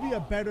needs to be a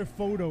better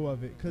photo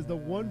of it because the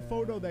one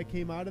photo that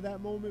came out of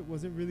that moment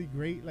wasn't really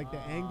great. Like the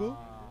angle,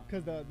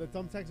 because the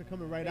thumbtacks are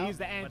coming right They out. use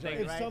the Android,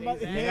 if right?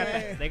 somebody- They use They the got,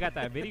 Yeah. that, they got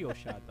that video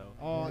shot though.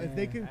 Oh, if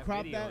they can That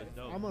crop video that, is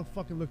dope. I'm gonna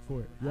fucking look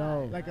for it.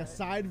 Yo, Like a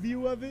side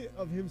view of it,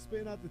 of him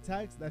spitting out the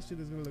tax, that shit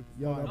is gonna look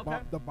yo, fire. Okay.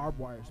 the barbed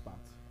wire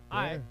spots. All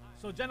right. Yeah.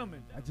 So,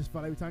 gentlemen, I just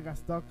felt every time I got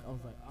stuck, I was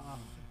like, ah.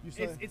 You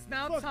said, it's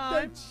now fuck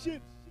time. that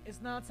shit. It's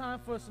now time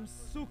for some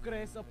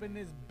sucres up in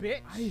this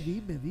bitch. Ay,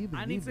 dime.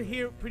 I need to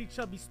hear Pretty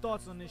Chubby's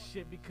thoughts on this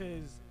shit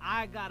because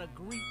I gotta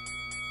agree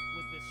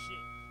with this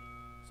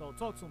shit. So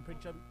talk to him, Pretty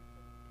Chubby.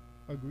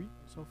 Agree.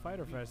 So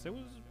Fighter Fest, it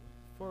was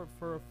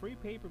for a free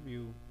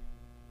pay-per-view.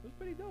 It was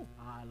pretty dope.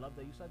 I love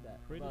that you said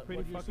that. Pretty- But pretty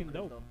what do you fucking sucres,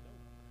 dope. though?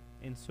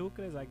 In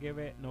sucres, I give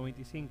it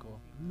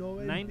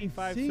 95.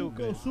 95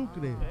 sucres.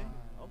 sucres. Okay.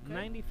 Okay.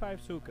 95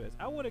 sucres.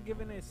 I would have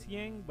given it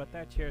 100, but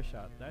that chair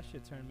shot, that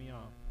shit turned me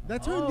off.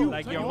 That turned Oh, you.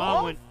 Like turn your you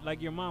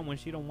mom off? when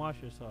she don't wash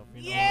herself.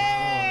 You know?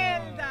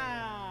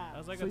 Yeah. That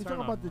was like So a you're turn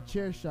talking off. about the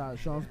chair shot,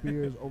 Sean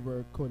Spears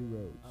over Cody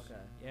Rhodes. Okay.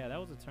 Yeah, that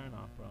was a turn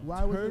off, bro.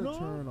 Why was Turn it a off?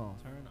 turn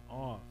off? Turn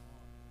off.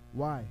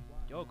 Why?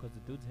 Yo, because the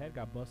dude's head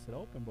got busted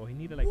open, bro. He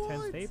needed like 10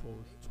 What?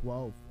 staples.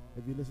 12.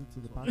 If you listen to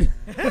the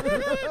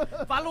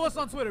podcast. Follow us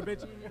on Twitter,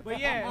 bitch. But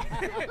yeah,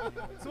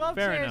 12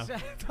 Fair chairs,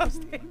 enough. 12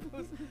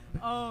 staples.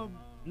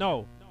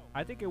 No,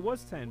 I think it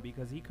was 10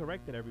 because he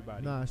corrected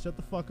everybody. Nah, shut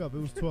the fuck up. It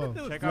was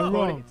 12. Check You're out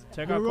wrong. Cody.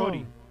 Check You're out wrong.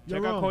 Cody. You're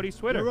Check out wrong. Cody's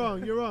Twitter. You're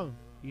wrong. You're wrong.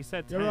 He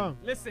said 10. You're wrong.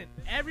 Listen,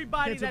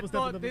 everybody Triple that step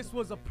thought of the- this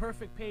was a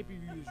perfect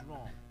pay-per-view is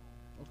wrong.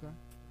 Okay.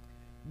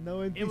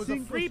 No, It was a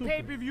 95 free sucres.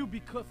 pay-per-view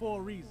because for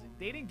a reason.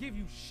 They didn't give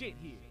you shit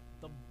here.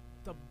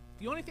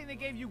 The only thing they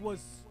gave you was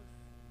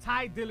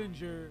Ty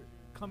Dillinger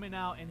coming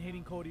out and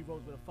hitting Cody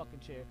Rhodes with a fucking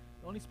chair.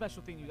 The only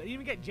special thing you got. You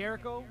didn't get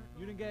Jericho.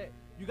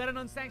 You got an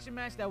unsanctioned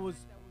match that was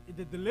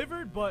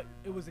delivered, but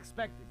it was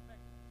expected.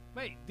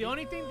 Wait, The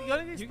only thing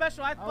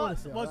special I wouldn't thought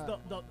say was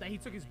all that he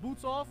took his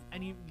boots off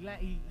and he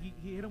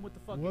hit him with the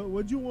fucking.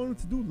 What'd you want him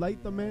to do?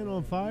 Light the man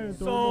on fire and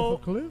throw him So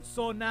off a cliff?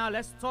 so now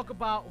let's talk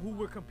about who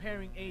we're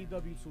comparing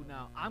AEW to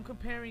now. I'm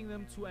comparing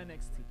them to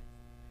NXT,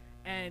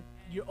 and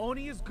you're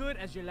only as good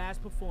as your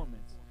last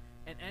performance.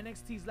 And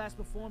NXT's last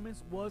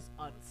performance was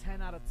a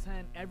 10 out of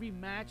 10. Every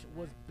match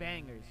was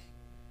bangers.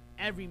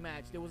 Every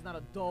match. There was not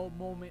a dull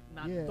moment,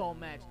 not Yeah. a dull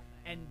match.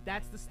 And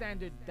that's the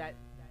standard that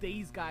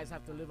these guys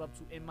have to live up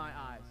to in my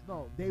eyes.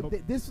 No,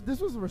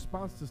 this was a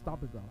response to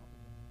Stomping Ground.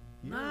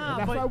 Nah,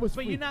 That's why it was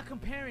but free. you're not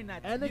comparing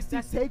that. NXT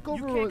that's- TakeOver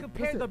You was- can't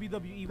compare listen,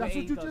 WWE That's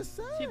with what you AEW. just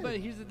said. See, but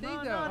here's the thing,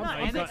 No, though. no, no.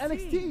 I'm sorry,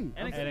 NXT.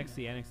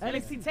 NXT.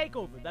 NXT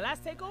Takeover. The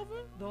last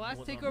Takeover? The last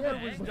Was takeover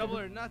bang. was Double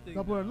or Nothing.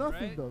 Double or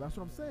nothing, right? though. That's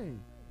what I'm saying.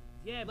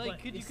 Yeah, Like, but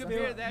could you it's compare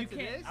still- that you to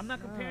can't- this? I'm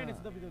not comparing it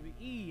to Nah.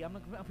 WWE. I'm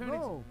not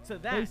comparing No, it to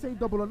They that. say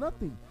Double or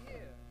Nothing,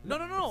 No.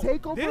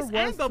 Takeover This was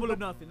and Double to or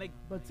Nothing. Like,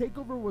 but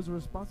Takeover was a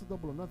response to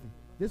Double or Nothing.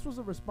 This was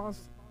a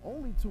response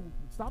only to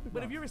Stomping but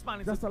if Ground. you're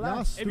responding That's to the Y'all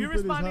last. if you're stupid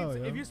as responding hell, to,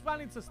 yo. if you're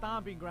responding to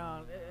Stomping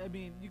Ground, I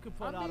mean, you could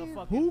put I out a mean,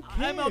 fucking who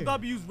cares?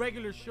 MLW's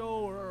regular show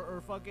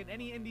or fucking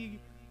any indie.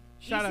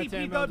 Shout out to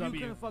ECPW MLW.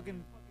 can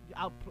fucking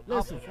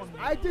Listen, outperform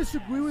I them.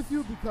 disagree with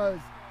you because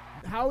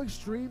how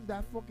extreme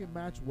that fucking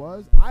match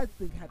was, I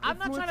think had. I'm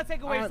not influence trying to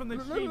take away on- from the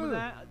no, no, extreme no, of no.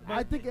 that. I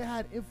but think it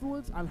had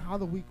influence on how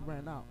the week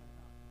ran out,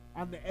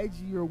 on the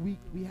edgier week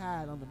we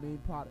had on the main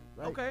product.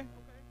 Right? Okay.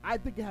 I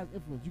think it has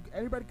influence.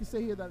 Anybody can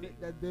say here that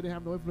they didn't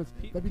have no influence.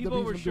 WWE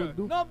people were was shook.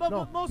 doing- No, but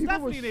most people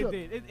were definitely they shook.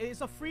 did.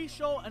 It's a free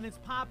show and it's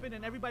popping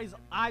and everybody's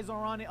eyes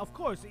are on it. Of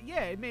course,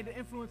 yeah, it made an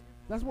influence.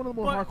 That's one of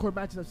the more But- hardcore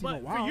matches I've seen in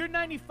But a while. for your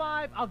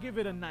 95, I'll give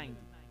it a 90.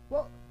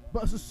 Well,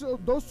 but so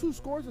those two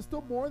scores are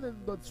still more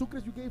than the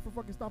sucres you gave for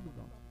fucking Stomping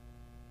Grounds.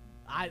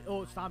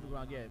 Stomping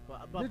Ground, yeah,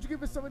 but Did you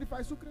give it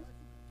 75 sucres?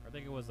 I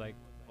think it was like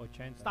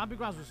 80. Stomping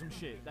Grounds was some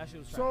shit. That shit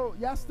was trash. So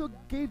y'all still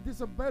gave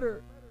this a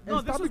better. No,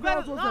 and this was Stomping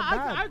better. Grounds No, wasn't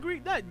bad. I agree.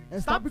 That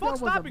And stop Stomping fuck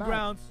Ground wasn't Stomping bad.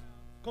 Grounds,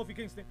 Kofi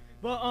Kingston.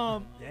 But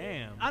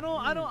Damn.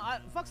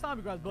 fuck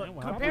Stomping Grounds. But Damn,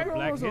 what happened Stomping to Black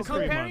Grounds was History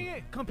comparing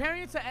Month?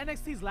 comparing it to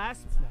NXT's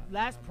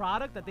last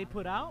product that they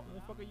put out,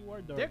 Motherfucker, you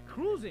are they're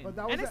cruising. But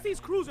that was NXT's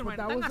cruising right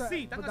now. but That's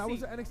that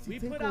was an NXT we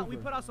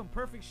takeover. put out some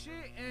perfect shit,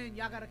 and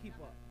y'all gotta keep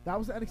up. That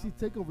was the NXT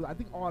takeover. I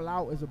think All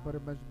Out is a better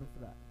measurement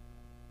for that.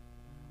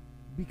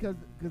 Because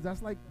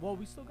that's like Well,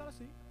 we still gotta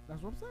see.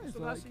 that's what I'm saying. Still So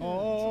gotta like, see.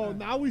 Oh,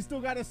 now we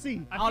still gotta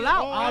see. All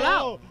out, all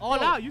out, all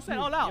yo, out. You said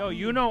all out. Yo,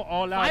 you know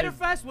All Out. Fighter is-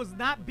 Fest was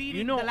not beating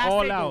You know the last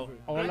All takeover. Out,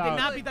 All It did Out.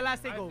 not beat the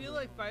last I takeover. feel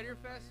like Fighter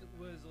Fest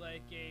was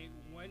like a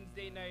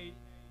Wednesday night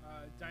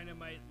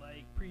Dynamite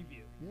like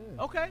preview.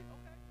 yeah. Okay,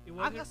 It I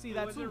wasn't- can see it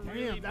that wasn't too.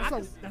 really Damn,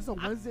 big. that's a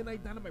Wednesday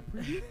night Dynamite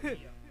preview.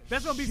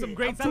 that's gonna be some Shit,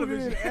 great I'm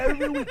tuning in television.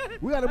 every week.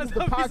 We gotta That's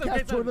move the gonna be some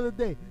great podcast to another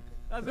day.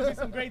 That's gonna be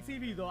some great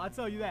TV though. I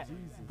tell you that.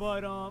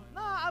 But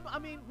I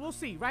mean, we'll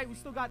see, right? We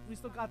still got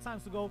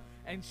times to go,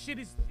 and shit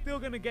is still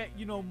gonna get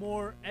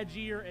more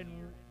edgier and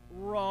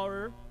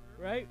rawer,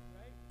 right?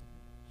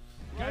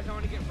 Guys, I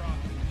want to get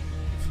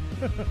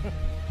raw.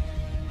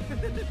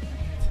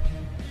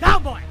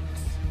 Down boy,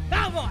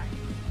 down boy,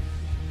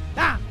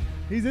 down.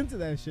 He's into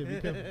that shit. Be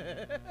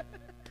careful.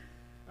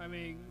 I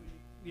mean,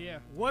 yeah.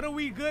 What are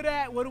we good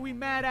at? What are we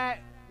mad at?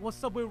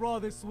 What's up with Raw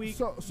this week?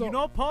 So-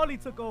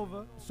 Paulie took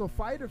over. So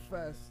Fighter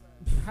Fest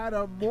had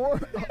a more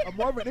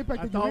of an impact I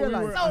than you thought we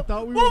realize. were- I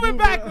thought we were moving moving-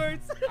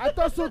 backwards. I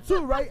thought so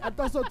too, right? I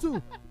thought so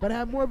too. But it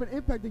had more of an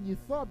impact than you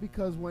thought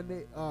because when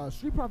they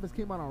Street Profits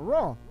came out on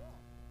Raw,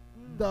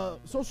 the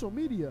social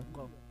media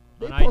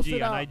they On IG,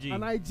 posted on out IG.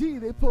 on IG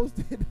they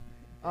posted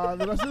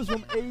the wrestlers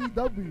from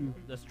AEW.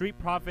 The Street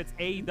Profits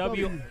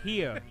AEW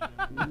here.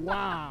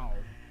 Wow.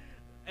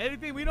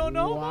 Anything we don't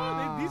know?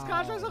 Wow. These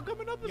contracts are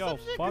coming up with Yo, some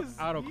shit. fuck 'cause,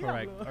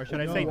 autocorrect. yeah. Or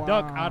should I Yo, say wow.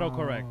 duck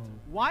autocorrect?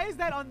 Why is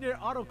that under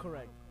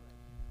autocorrect?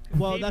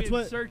 Well, They've that's been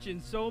what searching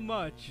so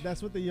much.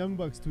 that's what the Young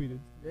Bucks tweeted.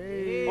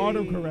 Hey.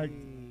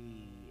 Autocorrect.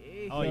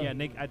 Oh So- yeah,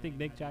 I think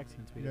Nick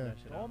Jackson tweeted Yeah. that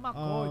shit Oh out. my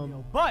Um,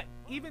 god, but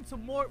even to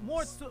more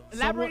to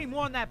elaborating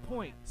more on that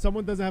point,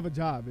 Someone doesn't have a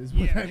job is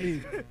what Yeah. that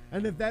means.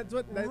 And if that's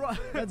what Raw-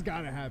 that's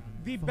gotta happen.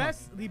 the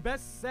Fuck.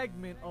 best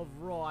segment of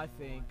Raw, I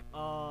think,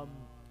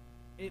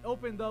 it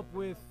opened up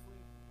with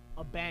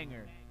a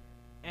banger,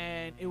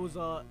 and it was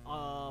a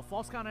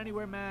False Count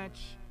Anywhere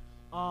match.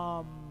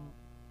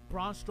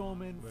 Braun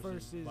Strowman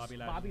versus Bobby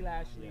Bobby Lashley.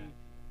 Lashley. Yeah.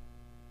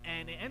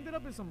 And it ended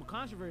up in some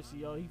controversy,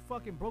 yo. He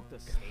fucking broke the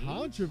stage.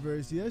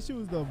 Controversy. That shit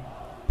was the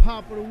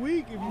pop of the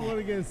week if you want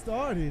to get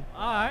started.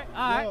 All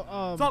right.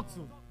 Yo, Talk to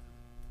him.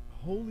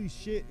 Holy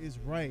shit is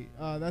right.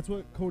 That's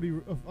what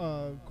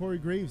Corey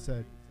Graves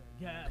said.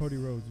 Yes. Cody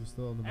Rhodes was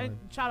still on the And mind.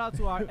 shout out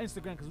to our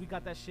Instagram because we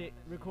got that shit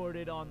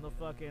recorded on the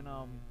fucking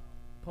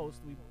post.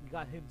 We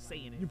got him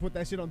saying You it. put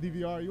that shit on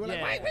DVR. You were like,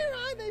 Yeah. why we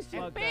on this shit?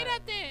 Fuck that.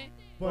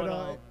 But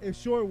But, it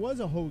sure was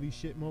a holy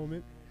shit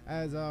moment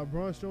as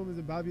Braun Strowman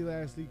and Bobby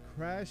Lashley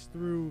crashed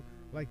through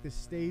like the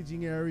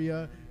staging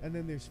area, and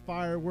then there's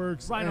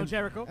fireworks. Rhino and,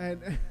 Jericho.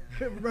 And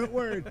right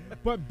word,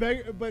 but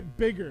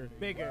bigger.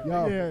 Bigger.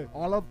 Yo, Yeah.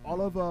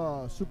 all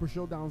of Super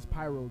Showdown's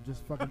pyro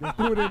just fucking they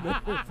threw it in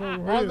there. For All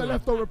real. the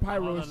leftover All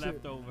pyro the and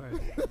shit. leftovers.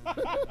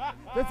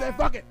 They said,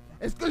 "Fuck it,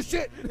 it's good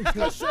shit. It's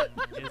good shit."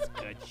 It's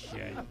good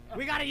shit.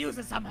 We gotta use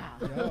it somehow.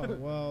 Yeah,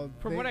 well,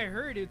 From they- what I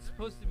heard, it's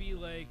supposed to be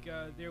like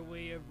their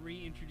way of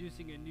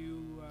reintroducing a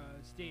new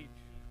stage.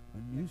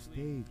 A new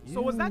stage.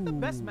 So was that the Ooh,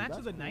 best match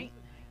of that's the night?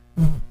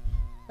 cool.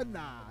 Nah,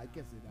 I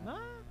can't say that. Nah.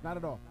 Not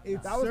at all.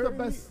 It's That was the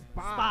certainly- best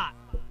spot. Spot.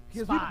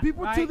 Because Spot,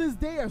 people to right? this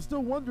day are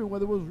still wondering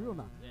whether it was real or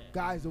not. Yeah.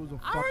 Guys, it was a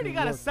I already fucking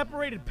got a look.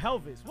 separated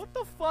pelvis. What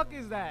the fuck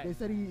is that? They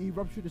said he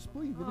ruptured his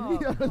spleen. Oh,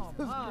 That's come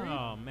great. on.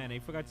 Oh man, he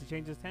forgot to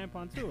change his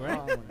tampon too, right?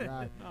 Oh my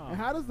god! Oh. And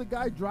how does the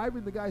guy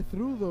driving the guy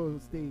through the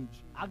stage?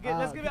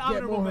 Let's give it get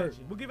honorable more hurt?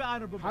 mention. We'll give it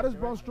honorable How does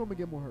mention. Braun Strowman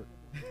get more hurt?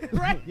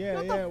 right? Yeah,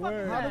 What yeah, the fuck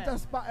word. is How that? did that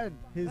spot end?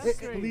 his That's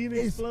spleen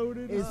crazy.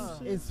 exploded. Is and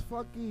shit. is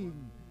fucking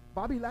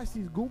Bobby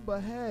Lashley's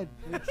Goomba head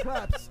and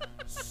traps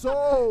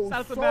so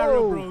South to Mario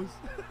so? Bros.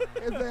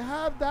 If they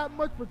have that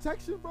much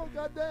protection, bro,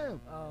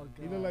 goddamn. Oh god.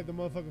 You look like the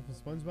motherfucker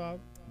from SpongeBob.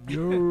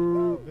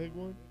 Yo. Big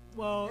one.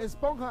 well, It's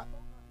Sponge.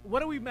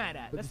 what are we mad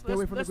at? But Let's stay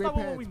away from the start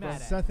gray with what we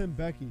pants, mad bro. at. Seth and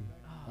Becky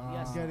Oh,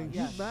 yes. getting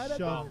yes. You mad at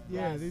shoved. that?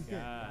 Yeah, Yes. they get,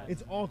 God.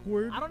 it's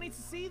awkward. I don't need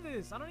to see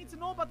this. I don't need to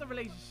know about the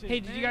relationship. Hey,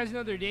 did you man. guys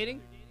know they're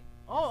dating?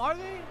 Oh, are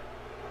they?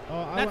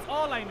 Oh, That's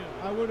all I knew.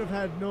 I would have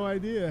had no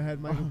idea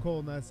had Michael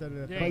Cole not said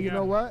it at There But the you go.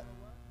 know what?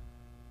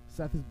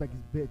 Seth is Becky's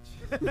bitch.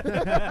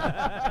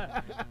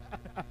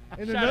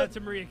 In Shout ano- out to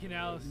Maria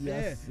Canales.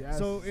 Yes, yeah. yes.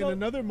 So in So-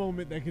 another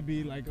moment that could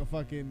be like a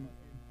fucking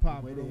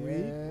pop Wait, of the week,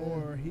 yeah.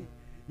 or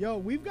yo,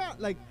 we've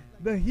got like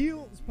the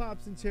heels,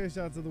 pops, and chair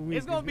shots of the week.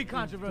 It's gonna is- be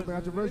controversial.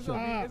 controversial.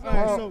 It's Alright,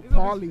 gonna so- be- it's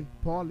gonna be-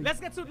 Paulie. Let's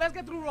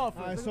get through Raw first.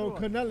 All right, Let's so get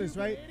through Raw. Canellis,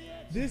 right?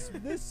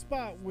 This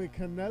spot with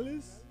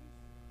Canellis.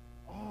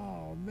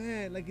 Oh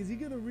man, like is he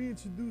gonna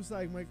reintroduce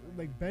like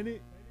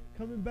Bennett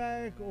coming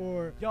back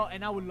or? Yo,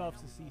 and I would love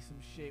to see some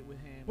shit with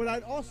him. But I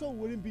also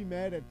wouldn't be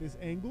mad at this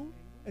angle,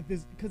 at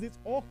this because it's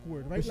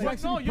awkward, right? But she's Like,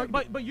 actually no, you're,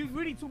 pregnant. but you're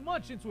reading too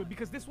much into it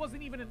because this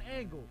wasn't even an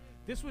angle.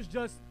 This was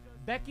just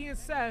Becky and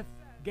Seth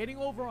getting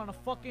over on a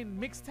fucking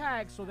mixed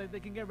tag so that they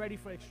can get ready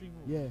for Extreme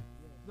Rules. Yeah.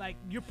 Like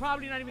you're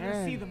probably not even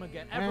gonna see them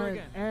again, ever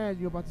again. And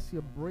you're about to see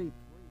a break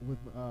with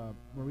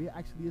Maria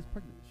actually is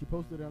pregnant. She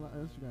posted it on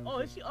Instagram. Oh,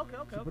 is she? Okay,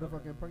 okay, She put okay. a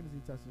fucking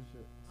pregnancy test and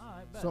shit. All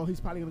right, bet. So he's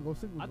probably gonna go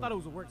single. I thought it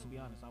was a work, to be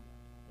honest.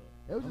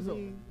 It was I just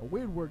mean, a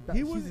weird word. That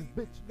he she's was- his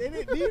bitch. they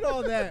didn't need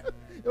all that.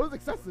 It was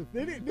excessive.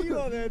 They didn't need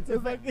all that to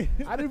It's like, fucking.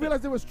 I didn't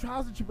realize there was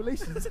trials and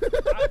tribulations.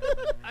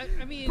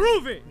 I mean,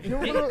 Prove it. Give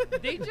him a little-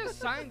 they just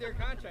signed their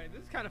contract.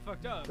 This is kind of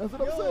fucked up. That's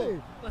what I'm Yo.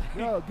 saying.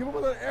 Yo, give him a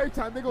little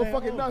airtime. They go Hey,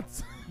 fucking oh.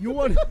 nuts. You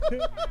want?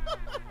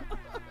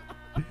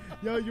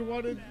 Yo, you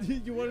want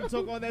to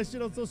talk all that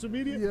shit on social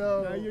media?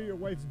 Yo. Now you're your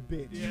wife's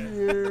bitch.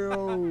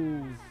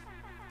 Yo.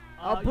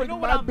 I'll you bring know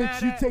my what I'm bitch.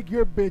 mad You at? take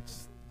your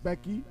bitch,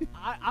 Becky.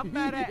 I'm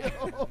mad at.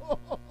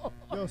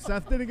 Yo,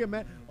 Seth didn't get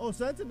mad. Oh,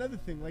 so that's another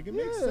thing. Like it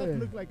makes Yeah. Seth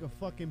look like a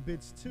fucking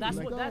bitch too. That's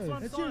like, what. That's what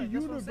I'm that's saying.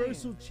 your That's what I'm saying.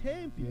 universal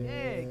champion.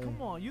 Hey, Yeah.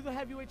 come on. You the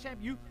heavyweight champ.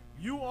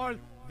 You are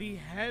the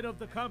head of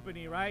the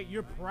company, right?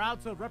 You're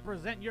proud to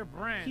represent your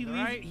brand, He leads.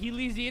 right? He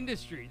leads the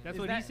industry. That's Is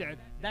what that- he said.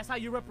 That's how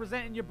you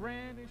representing your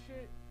brand and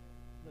shit.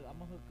 Look, I'm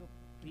gonna hook up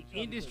The Chuck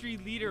industry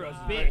with- leader of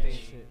Ah, bitch. and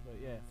shit, but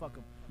yeah, fuck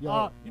him.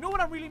 Yo. You know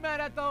what I'm really mad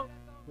at though?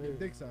 Your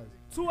dick size.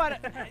 2 out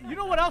of. You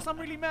know what else I'm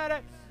really mad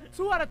at?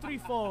 2 out of 3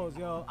 falls,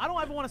 yo. I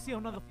don't ever want to see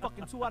another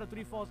fucking 2 out of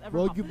 3 falls ever.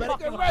 Bro, in my you better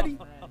fucking get ready.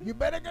 life. You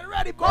better get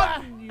ready, boy.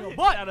 Coño,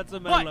 but, Shout out to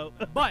Melo.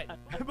 but,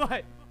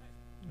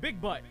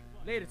 big butt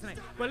later tonight.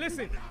 But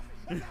listen,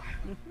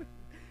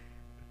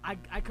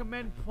 I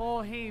commend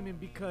Paul Heyman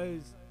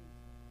because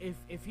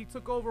if he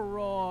took over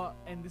Raw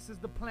and this is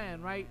the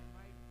plan, right?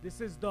 This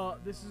is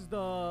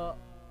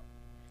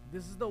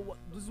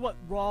what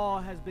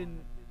Raw has been,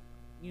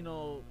 you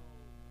know.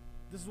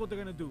 This is what they're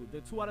gonna do. The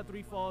 2 out of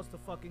 3 falls to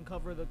fucking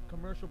cover the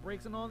commercial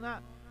breaks and all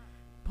that.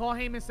 Paul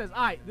Heyman says,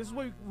 "All right, this is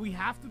what we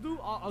have to do.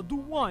 I'll do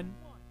one.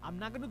 I'm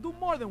not gonna do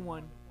more than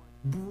one."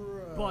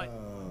 But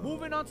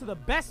moving on to the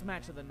best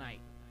match of the night,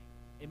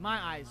 in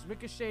my eyes,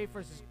 Ricochet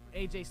versus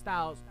AJ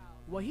Styles.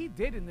 What he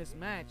did in this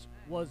match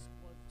was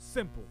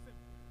simple.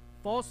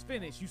 False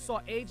finish. You saw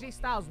AJ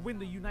Styles win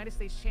the United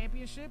States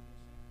Championship,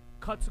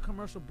 cut to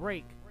commercial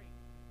break,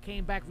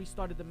 came back,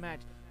 restarted the match.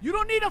 You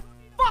don't need a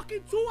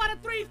fucking 2 out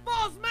of 3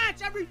 falls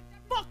match every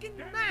fucking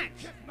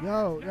match.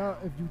 Yo,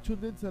 if you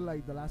tuned into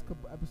like the last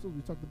couple episodes,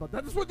 we talked about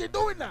that. That's what they're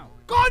doing now.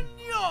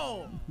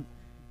 Coño!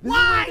 This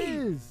Why? is what it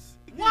is.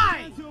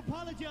 Why? To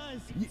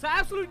apologize. To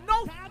absolutely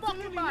no To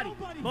absolutely fucking body.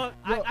 nobody. But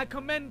Yo. I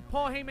commend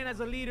Paul Heyman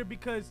as a leader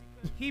because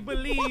he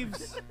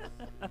believes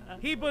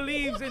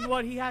in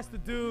what he has to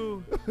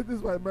do, This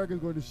is why America's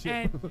going to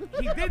shit. and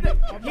he did it.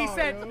 He on,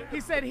 said yo.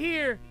 he said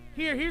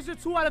here's your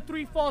 2 out of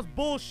 3 falls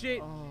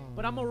bullshit, Oh.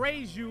 but I'm gonna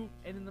raise you,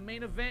 and in the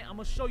main event I'm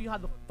gonna show you how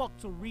the fuck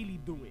to really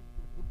do it,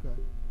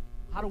 Okay.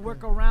 how to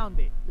work around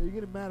it. Yeah, you're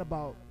getting mad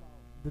about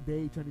the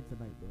day turning to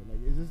night, bro. Like,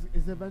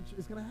 it's eventually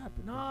it's gonna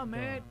happen. Nah,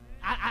 man.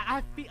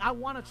 I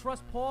want to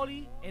trust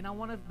Paulie, and I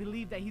want to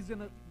believe that he's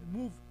gonna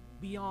move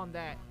beyond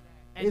that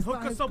and It's hook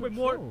not us his up with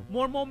control.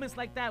 more moments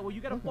like that where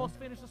you get a Okay. false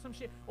finish or some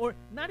shit, or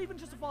not even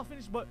just a false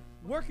finish, but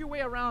work your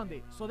way around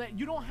it so that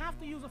you don't have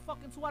to use a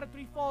fucking 2 out of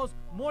 3 falls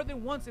more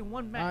than once in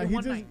one match. he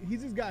one just night. he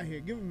just got here.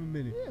 Give him a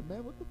minute. Yeah,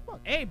 man. What the fuck?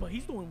 Hey, but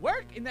he's doing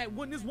work in that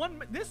one. This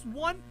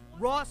one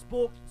Raw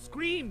spoke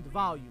screamed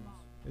volumes.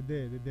 It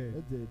did. It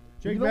did.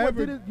 Drake You know what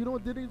Maverick- did it? You know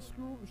what didn't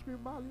scream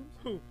volumes?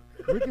 Who?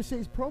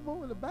 Ricochet's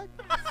promo in the back.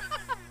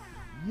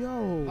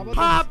 Yo, How about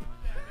Pop.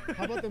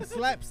 How about them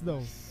slaps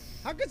though?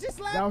 How could you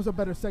slap? that was a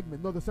better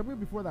segment. No, the segment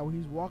before that when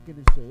he's walking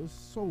and shit, it was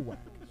so whack,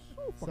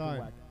 so fucking Sorry,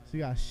 whack, she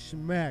got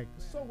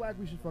smacked. so whack.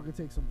 We should fucking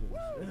take some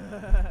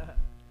drinks.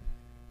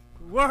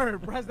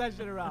 Word, press that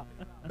shit around.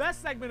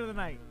 Best segment of the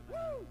night.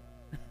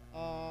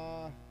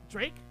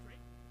 Drake.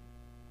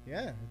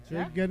 Yeah,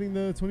 Yeah? Drake getting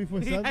the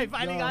 24/7. He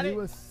finally Yo, got he it.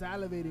 was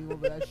salivating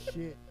over that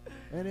shit,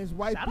 and his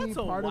wife Shout out being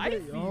to part of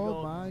it. wifey, Oh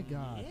though. my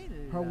god,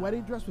 Yeah. her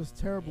wedding dress was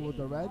terrible with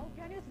the red,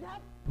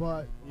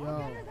 but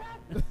yo,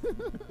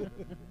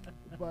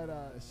 but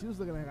she was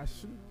looking like a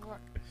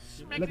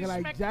looking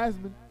like Schmecky.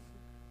 Jasmine,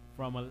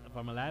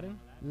 From Aladdin.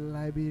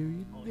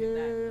 Liberian Oh, hit that,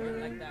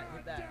 girl. like that,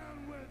 hit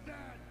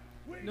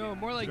that. No,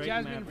 more like Drake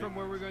Jasmine Maverick. from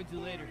where we're going to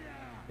later.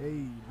 Hey,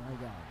 my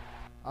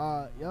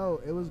God.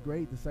 Yo, it was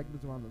great. The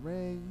segments around the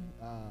ring.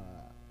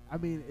 I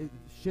mean, it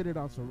shitted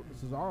on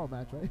Cesaro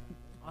match, right?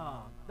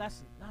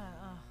 That's.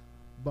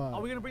 But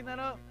Are we gonna bring that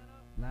up?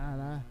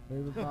 nah, don't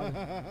even bother.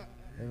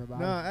 Don't even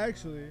bother. Nah,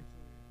 actually,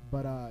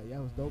 But yeah,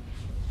 it was dope.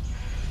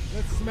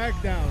 let's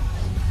SmackDown.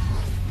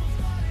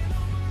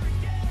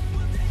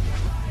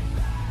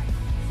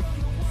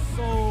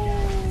 So.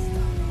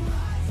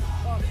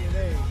 Fucking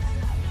A.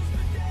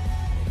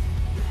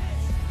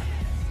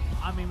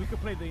 I mean, we could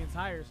play the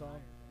entire song,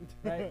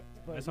 right?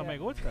 But Eso yeah. me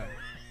gusta.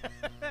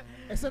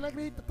 Esa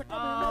negrita está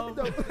Um,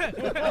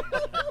 caminando.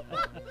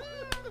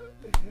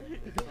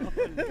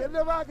 Que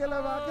le va, que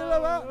le va, que le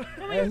va.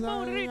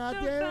 Esa niña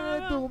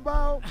tiene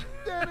tumbao,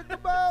 tiene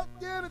tumbao,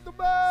 tiene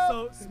tumbao.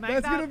 So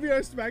That's gonna SmackDown. be our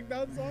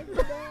SmackDown song.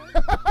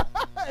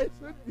 It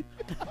should be.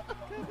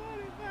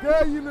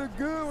 Girl, you look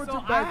good with So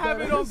your I back have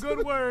there. it on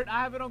good word.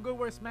 I have it on good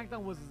word.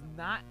 SmackDown was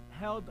not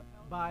held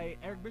by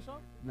Eric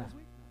Bischoff Nah. this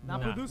week. Not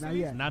Nah. producing Not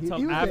these? yet. Not He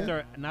till was after.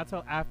 there. Not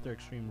till after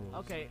Extreme Rules.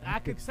 Okay, I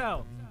could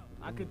tell.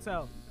 I could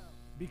tell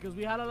because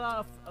we had a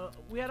lot of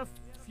we had a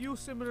few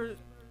similar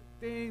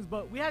things,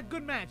 but we had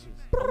good matches.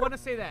 I want to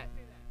say that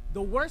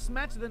the worst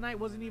match of the night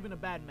wasn't even a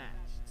bad match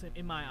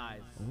in my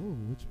eyes. Oh,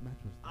 which match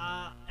was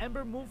that?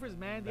 Ember Moon versus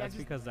Mandy. That's I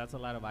just because that's a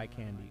lot of eye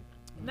candy.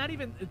 not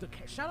even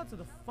shout out to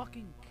the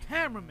fucking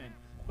cameraman.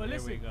 But There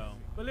listen, we go.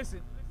 but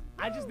listen,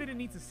 I just didn't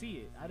need to see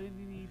it. I didn't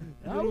need.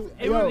 That was-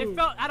 It, yo, it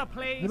felt out of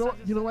place.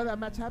 you know why that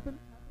match happened?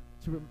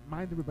 To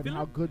remind everybody Feel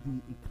how it? good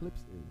the Eclipse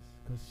is,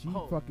 because she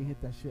Oh. fucking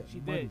hit that shit. She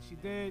money. did. She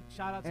did.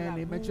 Shout out to And that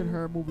they mentioned boo.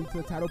 her moving to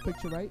the title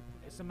picture, right?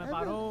 Se me And,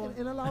 paró.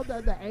 and allowed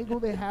that the angle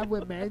they have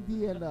with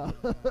Mandy and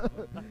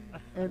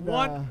and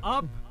One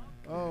up.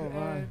 Oh my.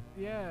 And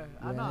yeah,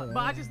 I Yeah, know. yeah.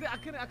 But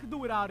I could do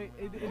without it.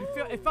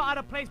 It felt out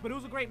of place, but it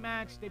was a great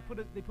match. They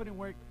put in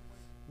work.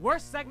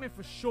 Worst segment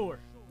for sure.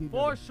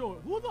 For sure.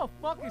 Who the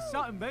fuck is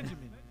Shelton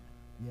Benjamin?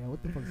 Yeah,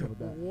 what the fuck's up with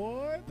that?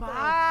 What?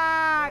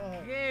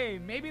 Paque.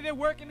 Maybe they're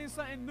working in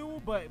something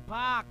new, but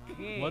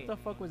Paque. What the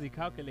fuck was he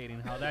calculating?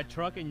 How that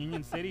truck in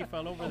Union City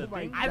fell over the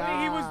my thing? I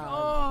think he was.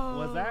 God. Oh.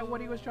 Was that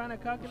what he was trying to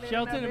calculate? in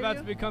Shelton that about to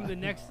video? become the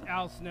next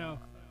Al Snow.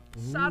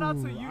 Shout out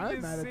to Ooh, I'm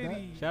Union mad at that.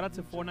 City. Shout out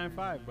to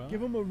 495, bro.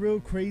 Give him a real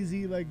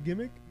crazy like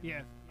gimmick.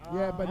 Yeah.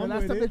 Yeah, but the I'm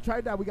last with time it. they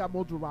tried that, we got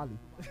Mojo Raleigh.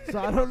 So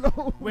I don't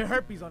know. With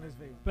herpes on his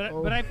face. But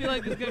Oh. but I feel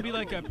like there's gonna be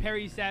like a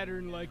Perry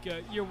Saturn, like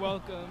you're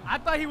welcome. I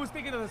thought he was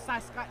thinking of the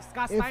Scott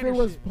If Steiner it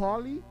was shit.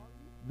 Paulie,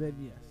 then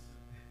yes.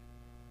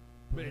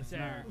 But it's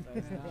Eric.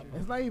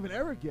 It's not even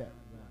Eric yet.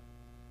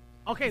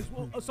 Okay,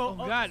 so Oh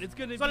God, it's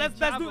gonna so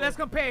be let's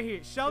compare here.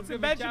 It's Shelton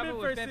gonna be Benjamin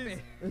Chavo with versus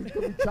Pepe. It's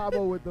gonna be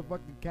Chavo with the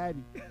fucking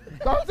caddy.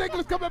 Dolph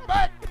Ziggler's coming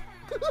back.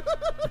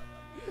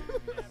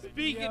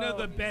 Speaking of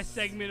the best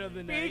segment of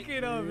the night.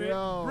 Speaking of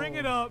Yo. it, bring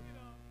it up.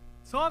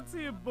 Talk to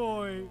your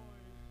boy.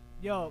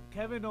 Yo,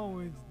 Kevin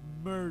Owens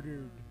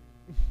murdered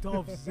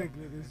Dolph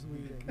Ziggler this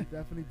He week.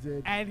 definitely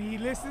did. And he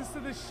listens to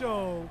the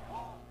show.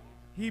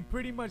 He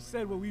pretty much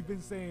said what we've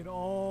been saying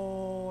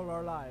all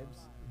our lives.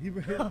 He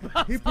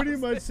pretty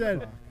much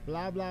said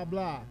blah blah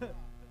blah.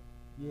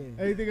 Yeah.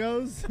 Anything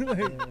else?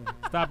 Like,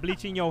 Stop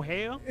bleaching your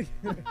hair.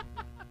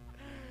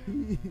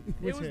 It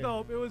Which was hair?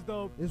 dope. It was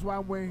dope. That's why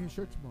I'm wearing his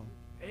shirt tomorrow.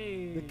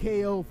 Hey. The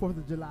KO 4th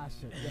of July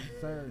shirt. Yes,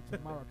 sir.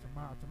 Tomorrow.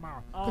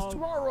 Because Um,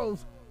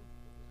 tomorrow's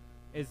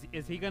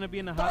Is he gonna be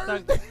in the hot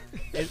dog?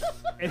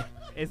 Thursday.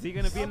 Is he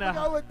gonna be I in the?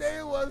 forgot what day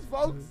it was,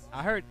 folks.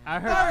 I heard.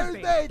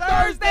 Thursday.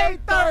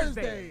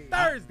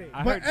 Thursday.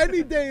 I but heard.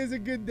 any day is a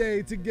good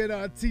day to get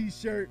our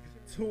T-shirt.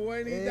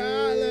 $20.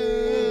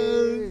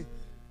 Hey.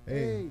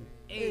 Hey.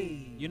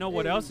 Hey. You know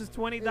what Hey. else is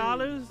 $20?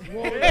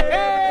 Whoa.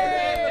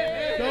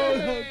 Hey.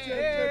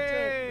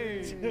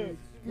 No, chill.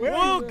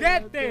 We'll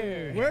get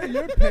there. Where are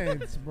your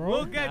pants, bro?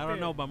 We'll get I there. don't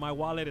know, but my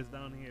wallet is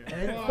down here.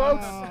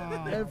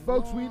 And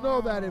folks, we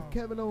know that if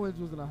Kevin Owens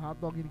was in a hot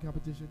dog eating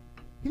competition,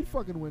 he'd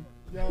fucking win.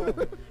 Yo,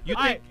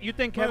 You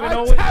think Kevin I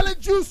Owens?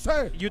 challenge you,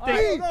 sir. You Me,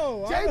 think?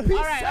 no, JP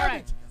all right,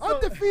 Savage, So-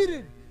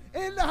 undefeated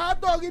in the hot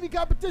dog eating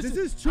competition.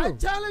 This is true. I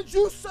challenge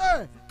you,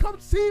 sir. Come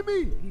see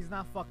me. He's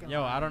not fucking.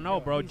 Yo, lying. I don't know,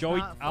 bro. He's Joey,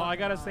 not all I fucking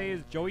gotta lying. say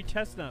is Joey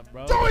Chestnut,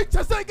 bro. Joey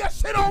just ain't got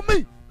shit on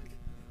me.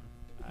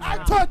 I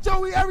taught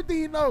Joey everything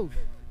he knows.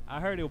 I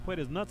heard he'll put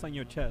his nuts on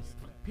your chest.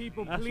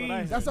 People, That's what I please.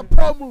 heard. That's a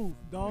pro move.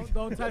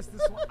 Don't test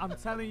this one. I'm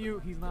telling you,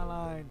 he's not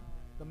lying.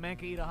 The man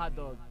can eat a hot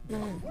dog.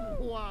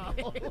 Wow.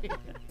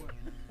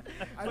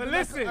 But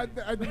listen.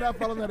 I do not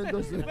follow that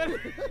endorsement.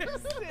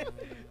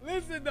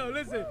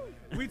 Listen.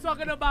 We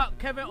talking about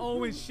Kevin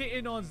Owens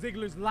shitting on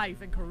Ziggler's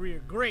life and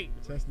career. Great.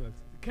 chestnuts.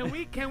 Can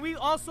we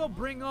also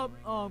bring up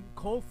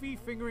Kofi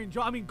fingering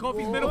Joe? I mean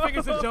Kofi's middle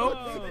finger to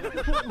Joe.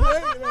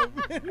 Wait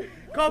a minute.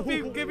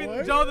 Kofi giving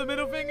What? Joe the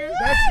middle finger.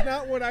 That's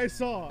not what I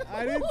saw.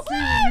 I didn't see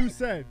what you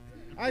said.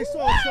 I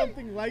saw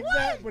something like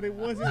that, but it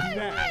wasn't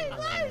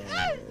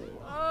that.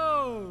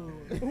 Oh.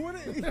 What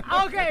is-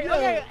 Okay.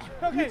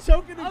 Yo, Okay. You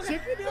choking the Okay.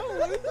 chicken, yo?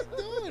 What is he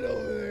doing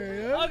over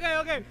there, yo? Okay.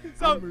 I'm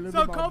So living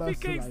my Kofi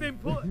best Kingston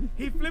life.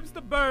 he flips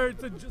the bird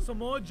to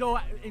Samoa Joe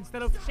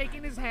instead of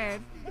shaking his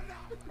hand.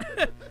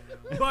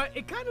 But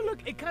it kind of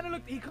looked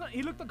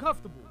he looked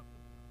uncomfortable.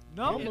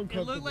 No, I'm It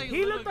looked like a he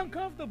little- looked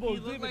uncomfortable. He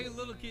looked like a didn't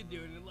little kid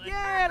doing it. Like,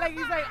 yeah, like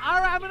he's like, all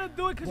right, I'm gonna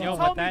do it because you Yo,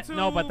 told but that me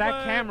to. but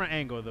that camera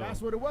angle though.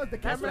 That's what it was. The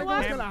That's camera what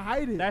was it was. gonna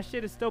hide it. That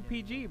shit is still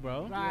PG,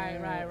 bro.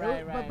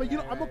 Right. But you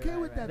know, I'm okay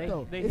with that They,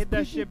 though. they It's hit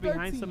that shit PG-13.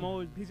 behind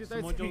Samoa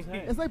PG-13. Joe's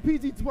head. It's like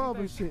PG-12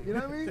 and shit. You know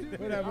what I mean?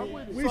 Whatever. I'm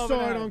with it. We Solve saw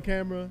it it out. on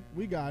camera.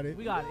 We got it.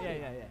 We got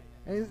it.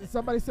 Yeah. And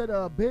somebody said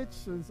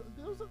bitch. And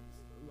there was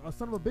a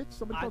son of a bitch.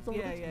 Somebody called son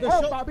of a yeah, bitch. yeah. Oh,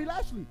 The show- Bobby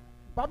Lashley.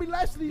 Bobby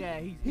Lashley. Yeah,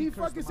 he he cursed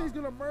fucking him says he's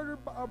out. gonna murder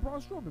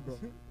Braun Strowman,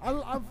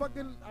 bro. I'm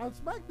fucking on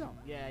SmackDown.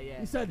 Yeah.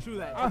 He said, true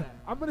that.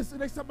 I'm gonna say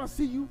next time I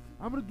see you,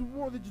 I'm gonna do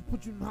more than just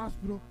put you in the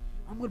hospital.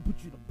 I'm gonna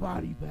put you in a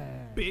body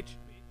bag. Bitch.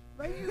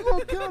 Like, you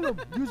gonna kill him.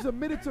 You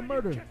submitted to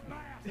murder.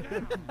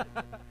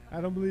 I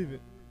don't believe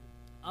it.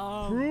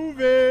 Prove Prove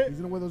it. He's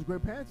gonna wear those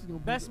great pants. He's gonna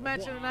Best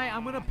match of the night.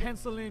 I'm gonna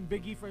pencil in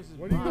Biggie versus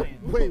What are you Bryan.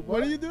 doing? Wait,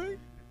 What are you doing?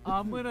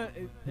 I'm gonna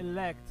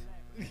elect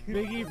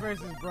Biggie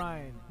versus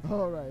Bryan.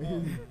 All right.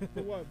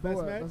 For what? For Best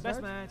what? match? Best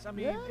Best match. I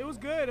mean, Yeah. it was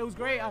good. It was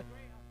great.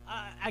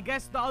 I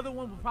guess the other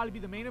one would probably be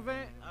the main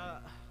event.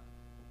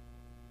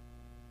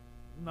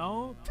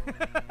 No.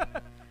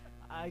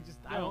 I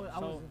Yo, wasn't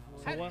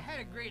for so it. what? had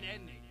a great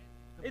ending.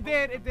 The It po-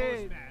 did, the it did.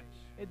 post-match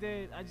It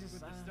did. I just.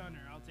 with the stunner.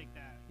 I'll take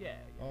that. Yeah.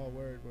 Oh,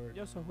 word.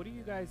 Yo, so who do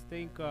you guys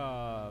think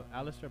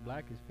Aleister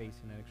Black is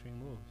facing at Extreme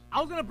Rules?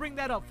 I was gonna bring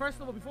that up. First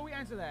of all, before we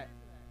answer that,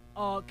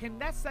 can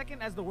that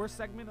second as the worst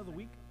segment of the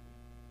week?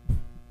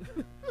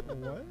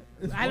 What?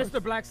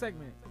 Aleister Black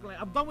segment. Like,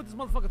 I'm done with this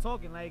motherfucker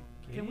talking. Like,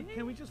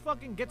 can we just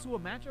fucking get to a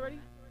match already?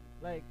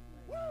 Like,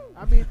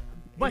 I mean,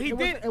 But he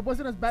wasn't- did- It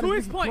wasn't as bad to as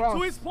his Nikki point. Cross.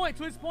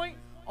 To his point.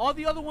 All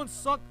the other ones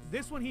sucked.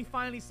 This one, he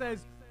finally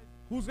says,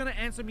 "Who's gonna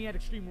answer me at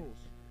Extreme Rules?"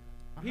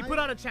 He put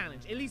out a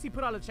challenge. At least he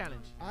put out a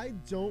challenge. I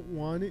don't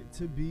want it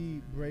to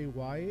be Bray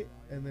Wyatt,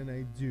 and then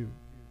I do.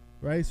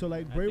 Right? So,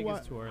 like, I Bray think Wyatt.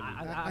 it's too early.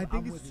 I think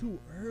I'm it's with you. too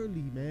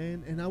early,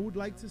 man. And I would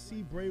like to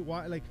see Bray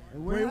Wyatt. Like,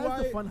 And Bray where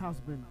has the Wyatt.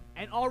 Funhouse been?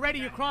 And already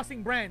you're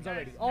crossing brands.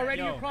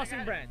 Already Yo. you're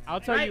crossing brands.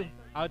 I'll tell Right? you.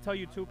 I'll tell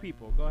you two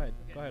people. Go ahead.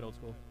 Go ahead, old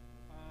school.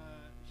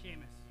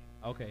 Sheamus.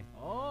 Okay.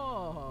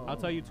 Oh. I'll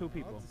tell you two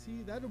people.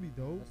 See, that'll be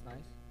dope. That's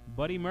nice.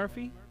 Buddy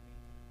Murphy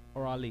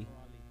or Ali.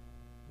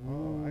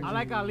 Oh, I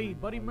like Ali.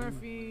 Buddy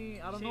Murphy.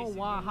 I don't know Chasing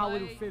why. the How it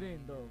would light. fit in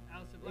though.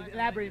 Aleister Black, I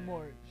Elaborate like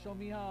more. Show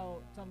me how.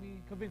 Tell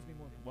me. Convince me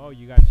more. Well,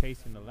 you got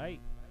Chasing the Light.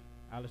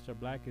 Aleister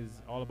Black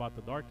is all about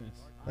the darkness.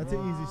 That's an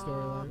easy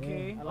storyline.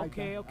 Okay. I like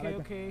that. I like that.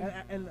 Okay.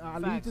 And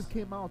Ali Facts. just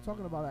came out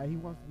talking about that. He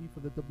wants to be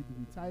for the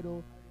WWE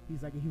title.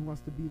 He's like, he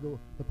wants to be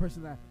the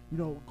person that, you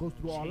know, goes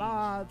through all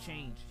odds.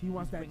 Change. He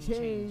wants He's that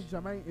bringing change. I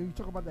mean, and you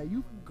talk about that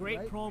youth. Great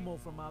right? promo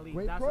from Ali.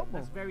 Great That's, promo.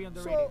 that's very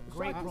underrated. So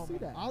Great I can promo. see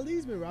that.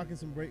 Ali's been rocking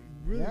some really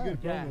Yeah. good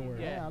Yeah, promo work.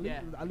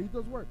 yeah. Ali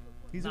does work.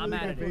 He's Not a really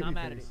mad good at it, not baby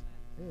mad at face.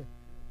 Yeah.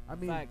 I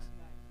mean, Facts.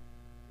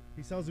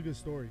 He tells a good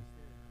story.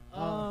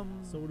 Um.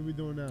 So what are we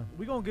doing now?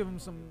 We're gonna give him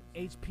some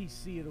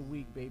HPC of the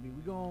week, baby.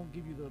 We're gonna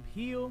give you the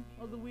heel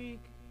of the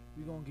week.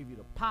 We're gonna give you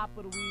the pop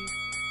of the week.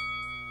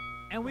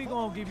 And we're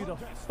gonna give you the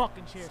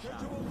fucking chair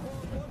shot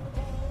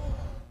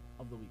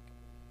of the week.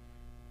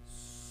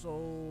 So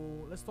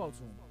let's talk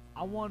to him.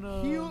 I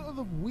wanna heel of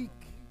the week.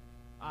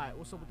 Alright,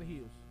 what's up with the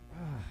heels?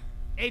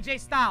 AJ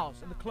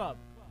Styles in the club.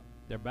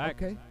 They're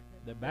back. Okay.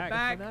 They're back.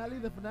 back.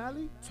 The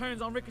finale.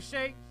 Turns on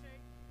Ricochet.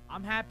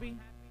 I'm happy.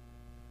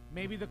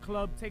 Maybe the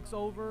club takes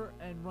over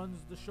and runs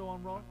the show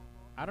on Raw.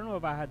 I don't know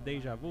if I had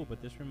deja vu,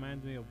 but this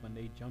reminds me of when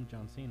they jumped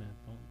John Cena.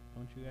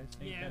 Don't you guys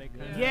think Yeah. that it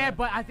kind of? Yeah,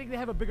 but I think they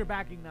have a bigger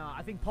backing now.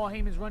 I think Paul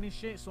Heyman's running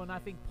shit, so and I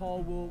think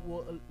Paul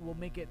will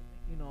make it,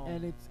 you know.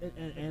 And it's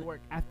and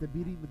work. after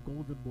beating the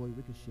Golden Boy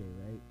Ricochet,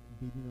 right?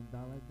 beating him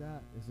down like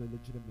that is a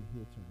legitimate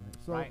heel turn, right?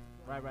 So,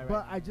 right.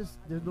 but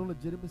there's no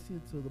legitimacy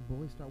until the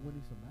boys start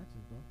winning some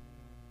matches, bro.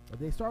 If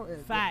they start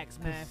Facts,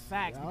 man, 'cause-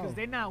 facts. yo. Because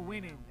they're not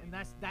winning, and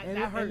that and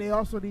hurts. they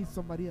also need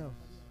somebody else.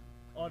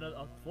 Oh,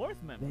 a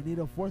fourth member. They need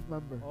a fourth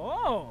member.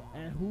 Oh.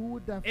 And who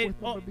would that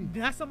fourth member be?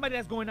 Not somebody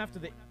that's going after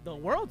the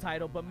world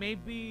title, but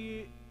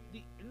maybe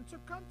the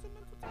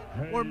Intercontinental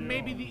title? Or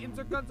maybe the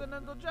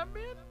Intercontinental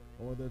champion?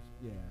 Or the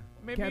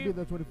Maybe- can't be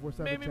the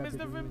 24/7. Maybe Mr.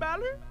 champion. Finn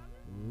Balor?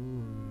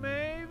 Ooh.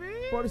 Maybe?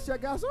 Por si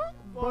acaso?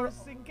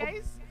 Just in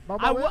case?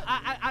 Vamos I a w- ver.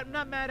 I'm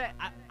not mad at.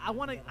 I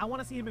want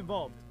to see him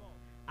involved.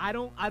 I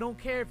don't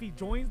care if he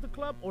joins the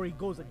club or he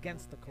goes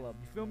against the club.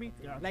 You feel me?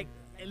 Gotcha. Like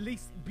at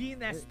least be in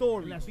that In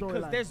story that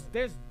because storyline. there's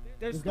There's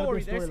gotta be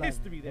story, a there's storyline.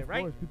 history there, Of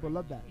right? course, people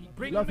love that.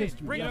 Bring love him in,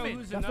 history. bring You him know in.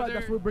 who's That's why we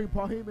another? bring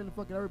Paul Heyman and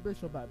fucking Eric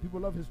Bischoff back. People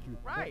love history.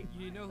 Right.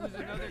 You know who's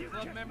another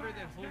club member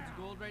that holds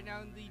gold right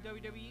now in the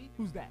WWE?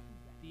 Who's that?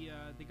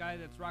 The guy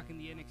that's rocking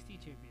the NXT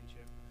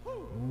championship.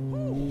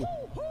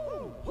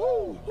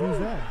 Who's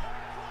that?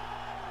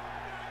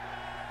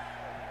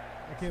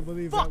 I can't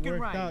believe Fucking that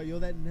worked right. out. Yo,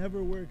 that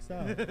never works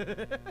out.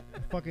 I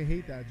fucking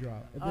hate that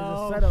drop. If there's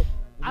Oh, a setup,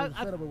 I- if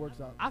there's a setup, it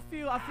works out. I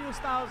feel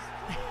Styles.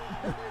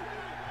 How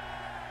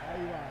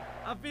you are?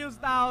 I feel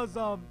Styles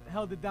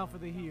held it down for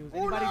the heels.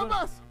 Anybody Una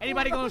gonna, más.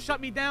 anybody gonna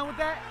shut me down with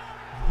that?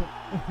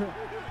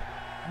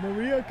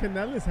 Maria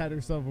Kanellis had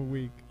herself a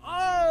week.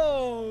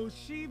 Oh,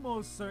 she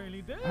most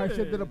certainly did. I should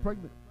have been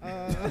pregnant.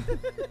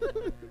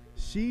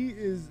 She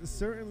is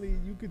certainly,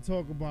 you could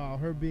talk about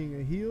her being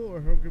a heel,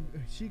 or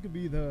she could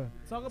be the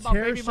Talk about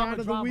chair baby shot mama of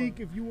the drama. week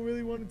if you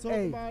really want to talk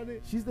Hey, about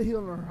it. she's the heel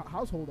in her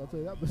household. I'll tell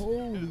you that. But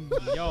Holy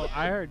Yo,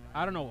 I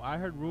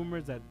heard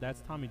rumors that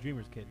that's Tommy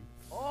Dreamer's kid.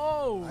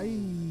 Oh, Ay,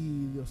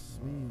 Dios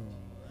mío.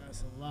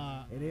 that's a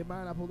lot. It ain't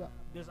mine. I pulled up.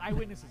 there's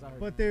eyewitnesses. I heard.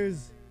 But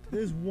there's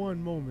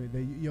one moment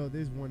that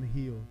there's one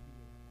heel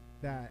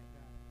that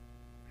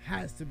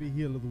has to be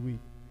heel of the week.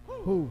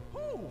 Who?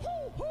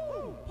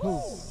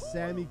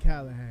 Sammy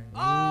Callahan.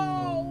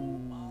 oh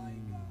my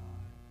God.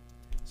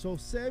 So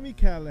Sammy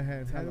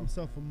Callahan Tell had him.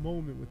 himself a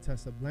moment with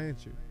Tessa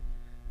Blanchard,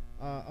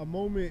 a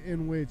moment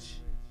in which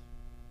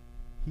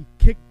he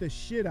kicked the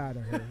shit out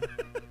of her,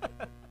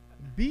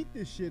 beat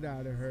the shit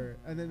out of her,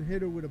 and then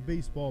hit her with a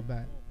baseball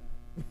bat.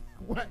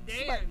 What?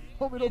 Damn. Smack.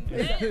 Homie, don't play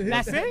that. Hit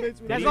That's that it?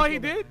 bitch with a That's all he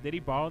baseball did? Did he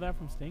borrow that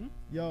from Sting? bat.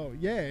 Yo,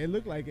 yeah, it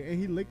looked like it, and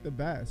he licked the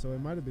bat, so it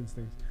might have been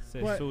Sting's.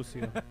 Said But-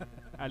 sucio.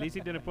 At least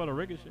he didn't pull a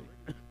ricochet.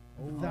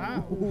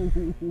 That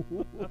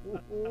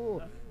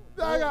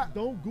Daga.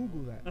 don't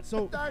Google that.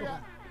 So Daga.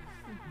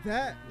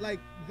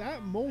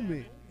 that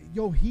moment,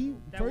 yo, he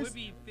That first would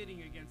be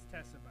fitting against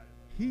Tessa, by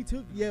the way. he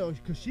took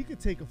because she could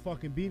take a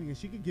fucking beating and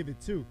she could give it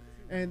too,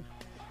 and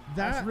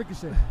That's that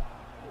Ricochet.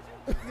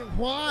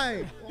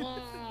 why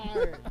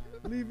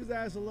leave his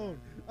ass alone.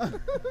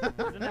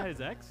 Isn't that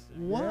his ex?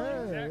 What?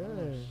 Yeah,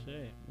 Oh, yeah.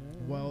 shit.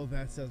 Well,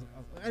 that says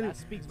anyway, That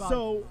speaks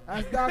volumes. so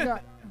That's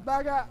Daga.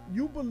 Daga.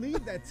 you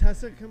believe that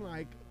Tessa can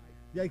like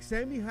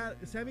Sammy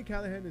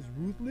Callahan is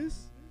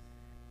ruthless,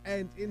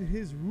 and in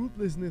his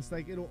ruthlessness,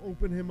 like it'll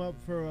open him up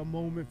for a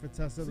moment for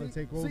Tessa to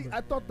take over. See,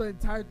 I thought the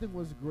entire thing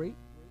was great.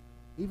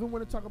 Even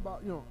when they talk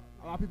about, a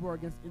lot of people are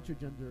against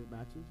intergender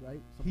matches, right?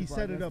 Some he people are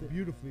set it against up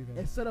beautifully though.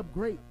 It's set up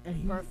great,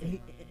 and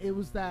it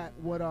was that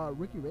what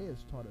Ricky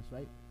Reyes taught us,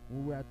 right?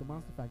 When we were at the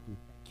Monster Factory.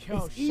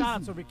 Yo, It's shout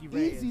out easy, to Ricky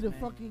Reyes. Easy to man.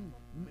 fucking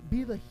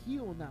be the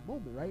heel in that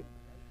moment, right?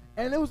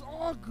 And it was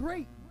all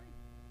great.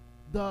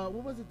 What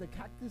was it? The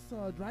cactus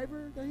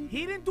driver that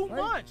He didn't do Right?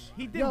 much.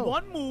 He did Yo,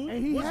 one move.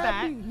 and he was had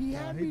that? me. He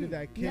had he me. did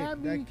that He kick.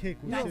 had That me. kick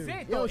was That's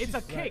serious. it, though. It's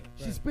a she's- kick.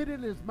 She spit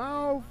in his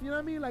mouth. You know what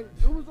I mean? Like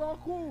it was all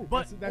cool.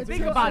 But That's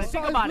think what about he it. said.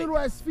 Think His about it. little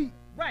ass feet.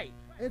 Right.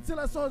 Until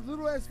I saw his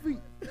little ass feet.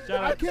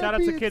 Shout I out, can't shout out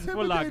be to Kids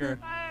Foot Locker. intimidated.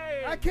 Hey.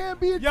 I can't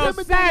be Yo,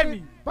 intimidated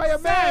Sammy. by a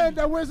Sammy. man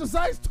that wears a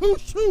size 2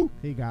 shoe.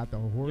 He got the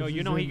horses.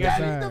 you know he in got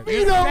the Danny back.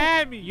 DeVito.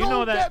 Sammy. You know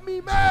Don't that- get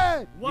me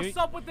mad. What's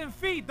You- up with them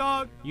feet,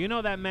 dog? You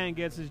know that man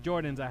gets his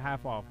Jordans at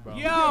half off, bro.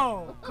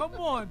 Yo, come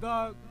on,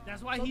 dog.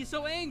 That's why he's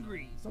so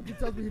angry. Something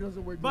tells me he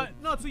doesn't wear But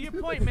Jordans. no, to your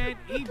point, man,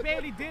 he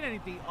barely did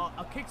anything.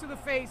 A kick to the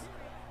face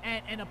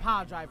and a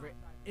power driver.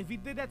 If he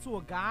did that to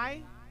a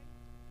guy,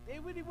 they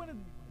really wouldn't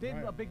have did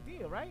Right. a big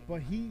deal, right?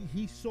 But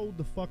he sold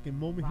the fucking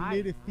moment. Right, He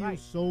made it feel right.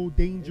 so It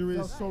dangerous.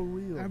 felt so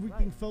real.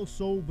 Everything felt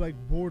so like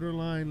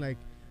borderline, like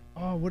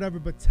oh whatever.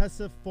 But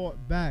Tessa fought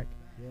back,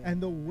 Yeah.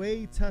 and the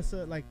way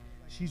Tessa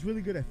she's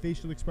really good at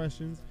facial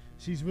expressions.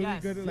 She's really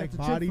Yes. good at You like have to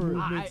check body for it.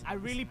 movements. I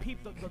really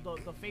peeped the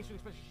facial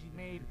expression she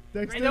made.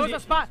 Dexter's- There was a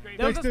spot. There was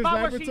a Dexter's spot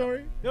where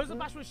Laboratory? there was a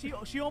spot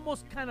where she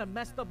almost kind of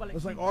messed up, but like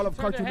It's she, like all of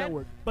she turned her Cartoon head,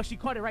 Network. but she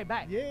caught it right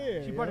back.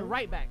 Yeah, she brought it yeah.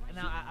 right back, and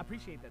I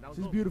appreciate that. That was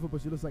She's dope. beautiful,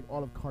 but she looks like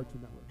all of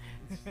Cartoon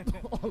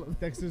Network. all of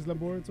Dexter's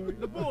Laboratory.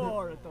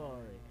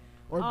 Laboratory.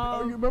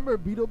 Or you remember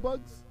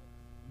Beetlebugs?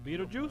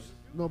 Beetlejuice?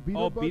 No, Oh,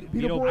 Beetlebugs.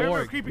 Beetleborgs. I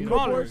remember creepy Beetleborgs.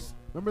 crawlers.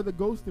 Remember the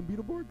ghost in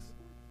Beetleborgs?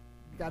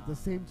 Got the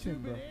same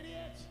chin, bro.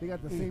 They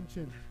got the same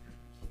chin.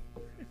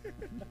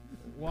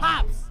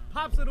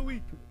 Pops of the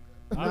week.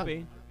 I'll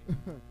be.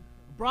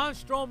 Braun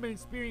Strowman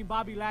spearing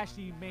Bobby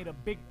Lashley made a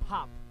big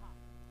pop.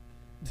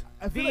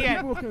 I feel The like end.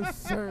 people were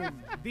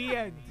concerned. The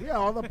end. Yeah,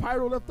 all the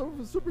pyro left over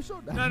from Super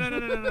Showdown.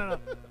 No.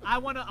 I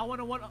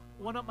wanna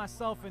one up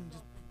myself and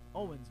just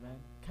Owens,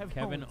 man.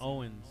 Kevin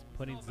Owens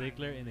putting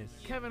Ziggler in his.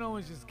 Kevin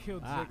Owens just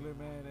killed Ah. Ziggler,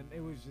 man, and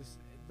it was just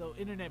the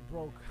internet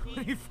broke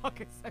when he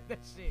fucking said that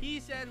shit. He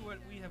said what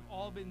we have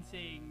all been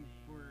saying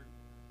for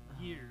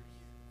years.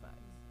 Facts.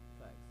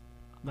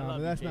 I Nah, love but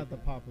you, that's JP. not the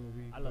pop of the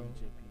week. I love bro.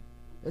 you,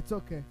 JP. It's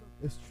okay.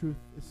 It's truth.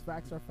 It's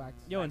facts are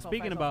facts. Yo, and Facts,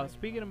 speaking facts, about facts.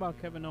 speaking about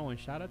Kevin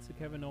Owens, shout out to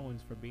Kevin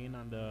Owens for being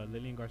on the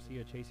Lillian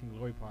Garcia Chasing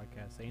Glory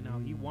podcast, saying how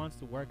he wants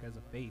to work as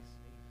a face.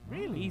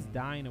 Really? He's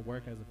dying to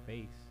work as a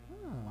face. Ah.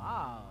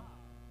 Wow.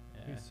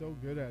 Yeah. He's so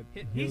good at.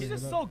 He's He's building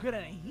just it so up. good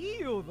at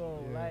heel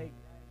though, Yeah. like.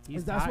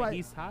 He's That's why-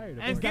 he's tired.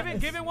 Of And working. that-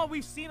 given what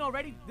we've seen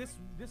already this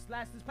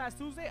past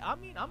Tuesday, I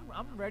mean, I'm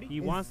ready. He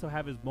Is- wants to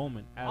have his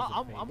moment as a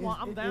I'm- face.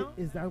 I'm down.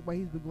 Is that why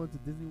he's been going to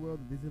Disney World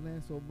and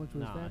Disneyland so much with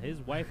his Nah, family? his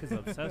wife is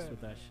obsessed with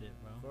that shit,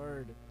 bro.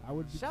 Word. I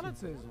would be Shout too. out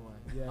to his wife.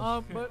 Yes.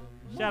 But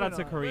Shout out moving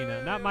to on.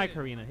 Karina, not my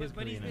Karina, his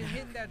But he's Karina. been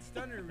hitting that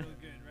stunner real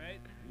good, right?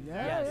 Yeah,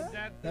 Yes. yeah. Is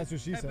that That's the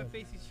what she type said. of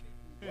face he's-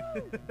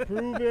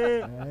 Prove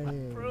it.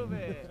 Hey. Prove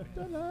it.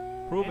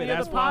 Prove Any it. other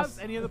That's pause? pos-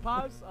 Any other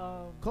pause?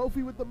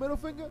 Kofi with the middle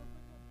finger.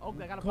 Oh,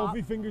 I got a pop.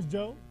 Kofi Fingers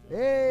Joe.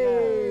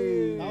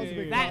 Hey. That was a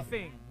big That pop.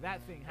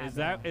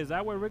 thing. Is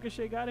that where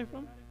Ricochet got it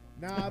from?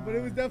 Nah, but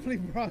it was definitely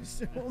Braun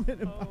Strowman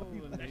and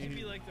Bobby. That should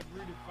be like the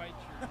Rooted Fight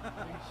shirt.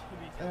 Like, should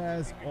be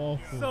That's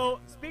awful. So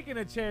speaking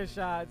of chair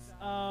shots,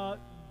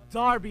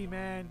 Darby,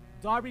 man,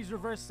 Darby's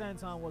reverse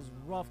senton was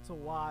rough to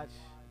watch,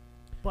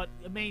 but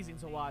amazing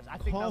to watch. I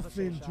think that was a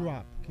chair Coffin shot.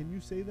 drop. Can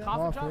you say that?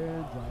 Coffin Coffin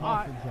drop. drop. All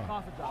Coffin right, drop.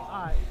 coffin drop.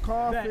 All right.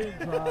 Coffin Bet.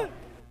 drop.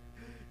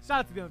 Shout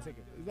out to the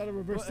Undertaker. Is that a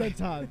reverse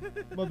senton,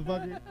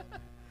 motherfucker?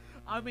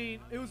 I mean,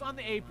 it was on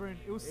the apron.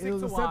 It was sick It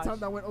was to a watch. senton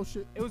that went, oh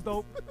shit. It was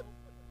dope.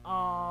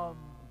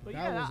 But That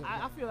yeah, was a-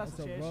 I feel that's a that's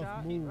a chair rough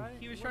shot, move. right?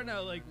 He was trying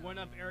to like one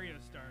up area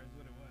star is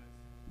what it was.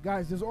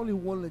 Guys, there's only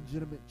one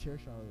legitimate chair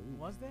shot of the week.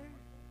 Was there?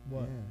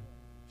 What?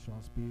 Yeah.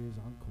 Sean Spears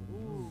on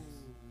Cody Ooh. Rhodes.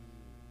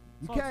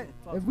 You Talk to can't. me,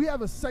 talk If to we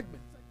have a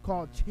segment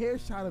called Chair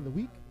Shot of the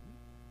Week,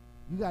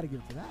 you got to give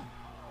it to that.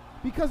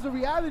 Because the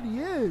reality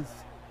is,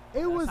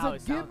 it was how a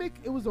it sound- gimmick.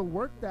 It was a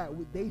work that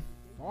they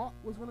thought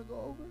was going to go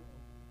over.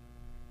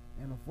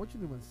 And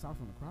unfortunately, it went south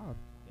on the crowd.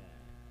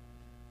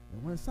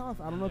 It went south.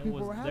 I don't know if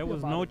people were happy There was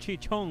about no it.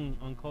 Chichong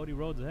on Cody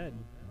Rhodes' head.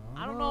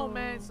 I don't know,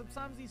 man.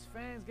 Sometimes these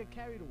fans get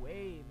carried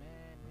away,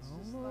 man. It's I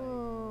just don't like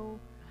know.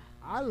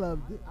 I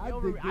loved it. I Yo,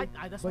 digged I- it.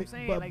 that's what I'm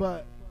saying, But, like,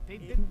 but they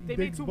Big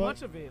made too butt.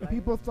 much of it. Like,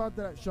 people thought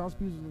that Sean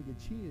Spears was going to get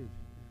cheered.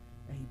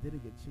 And he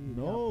didn't get cheered. He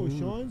got No, booed.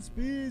 Sean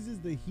Spears is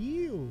the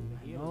heel.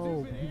 he No,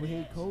 was- but people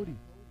hate Cody.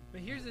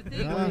 But here's the They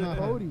thing. hate Nah.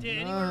 Cody. Did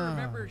anyone Nah.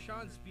 remember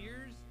Sean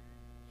Spears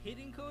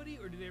hitting Cody,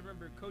 or do they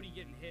remember Cody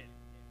getting hit?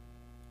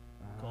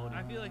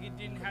 I feel like it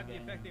didn't have the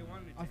effect they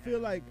wanted it to I have. feel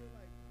like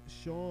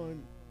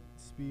Sean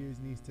Spears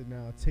needs to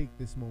now take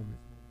this moment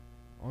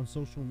on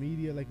social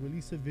media, like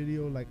release a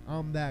video, like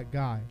I'm that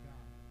guy.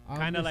 I'm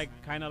Kind of this-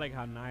 like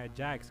how Nia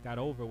Jax got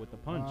over with the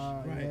punch.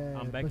 Right. Yeah,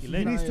 On but Becky she's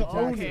Lynch. not He needs to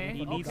Nia own Jax. it.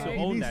 He needs Okay. to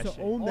He own needs that to shit.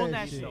 own Own that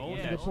that shit. shit. Own Yeah, That's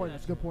a that good point. shit.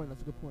 That's a good point.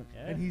 That's a good point.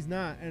 Yeah. And he's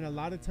not. And a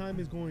lot of time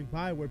is going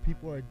by where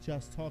people are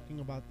just talking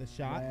about the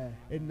shot Yeah.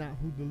 and not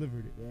who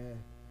delivered it. Yeah.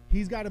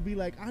 He's got to be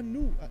like, I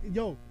knew,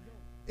 yo,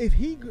 if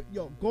he,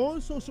 go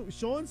on social,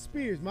 Sean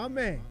Spears, my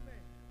man,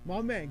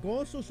 go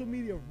on social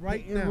media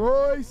right Peyton now,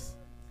 Royce.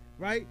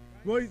 right?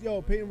 Royce,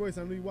 Peyton Royce,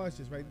 I know you watch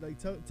this, right? Like,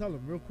 tell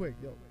him real quick,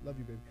 love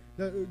you,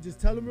 baby. Just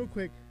tell him real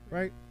quick,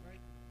 right?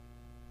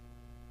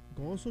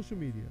 Go on social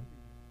media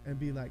and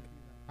be like,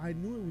 I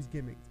knew it was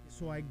gimmicked,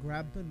 so I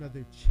grabbed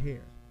another chair.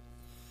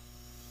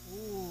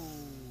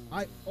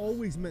 I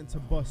always meant to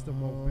bust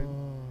him open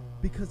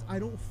because I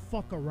don't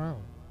fuck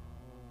around.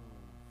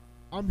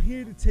 I'm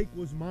here to take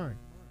what's mine.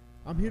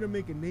 I'm here to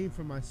make a name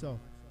for myself.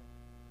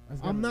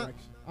 That's I'm good not.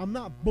 direction. I'm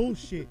not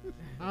bullshit.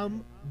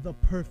 I'm the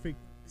perfect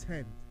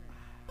 10.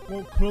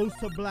 Go close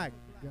to black.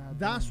 God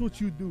That's damn.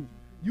 what you do.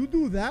 You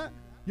do that.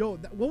 Yo,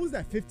 what was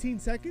that? 15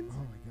 seconds? Oh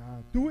my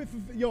God. Do it.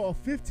 A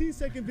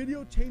 15-second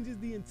video changes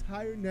the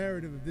entire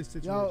narrative of this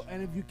situation. Yo,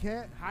 and if you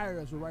can't hire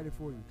us, we'll write it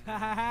for you.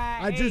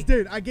 I just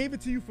did. I gave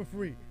it to you for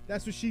free.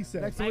 That's what she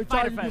said. Next time Like we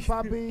charge Fighter you, Fest.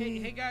 Poppy.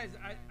 Hey guys,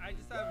 I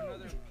just have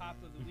another pop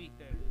of the week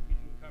that we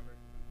didn't cover.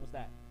 What's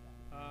that?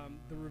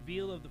 The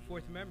reveal of the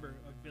fourth member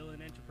of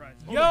Villain Enterprise.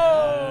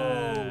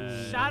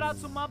 Yo! Shout out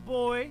to my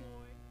boy.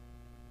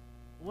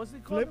 What's he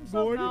called Flip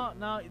himself Gordon?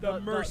 now? The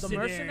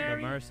mercenary. The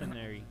mercenary.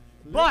 mercenary.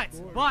 But,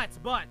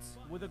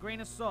 with a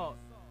grain of salt,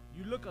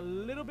 you look a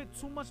little bit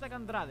too much like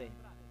Andrade.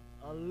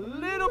 A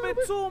little bit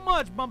too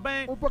much, my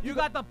man. Un poquito. You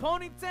got the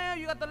ponytail,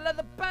 you got the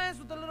leather pants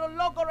with the little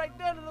logo right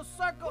there, little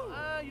circle.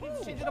 You need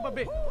to change it up a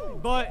bit.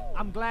 But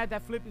I'm glad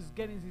that Flip is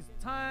getting his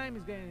time,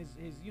 he's getting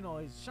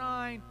his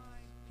shine.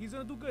 He's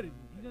gonna do good.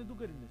 He's gonna do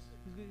good in this.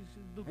 He's gonna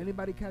do good.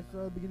 Anybody catch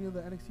the beginning of the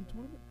NXT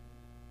tournament?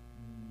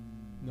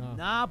 Nah.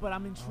 Nah, but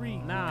I'm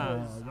intrigued. Nah.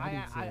 because I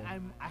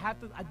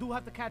need to. I do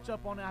have to catch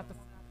up on it.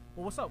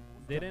 Well, what's up?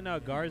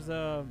 Didn't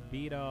Garza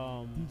beat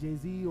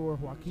DJZ or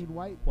Joaquin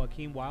White.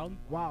 Joaquin Wild?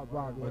 Wild,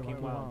 yeah,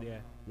 Joaquin Wild, yeah.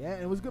 Yeah,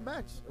 and it was a good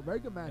match. A very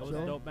good match. It was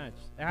yo. a dope match.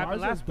 It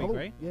happened Garza's last week, dope.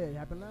 right? Yeah, it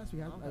happened last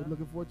week. I'm Okay.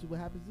 looking forward to what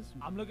happens this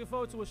week. I'm looking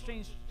forward to a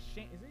Shane.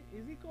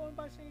 Is he going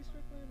by Shane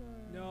Strickland?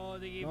 Or? No,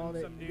 they gave No, him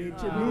they, some they new.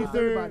 changed Luther-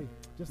 everybody,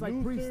 just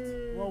like Priest.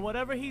 Luther. Well,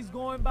 whatever he's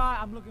going by,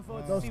 I'm looking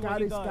forward No, to see what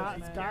Scotty he does. Scott-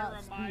 man. Scott-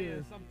 Jeremiah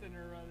Spears. something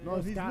or other.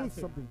 No, he's Scott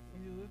Luther. something.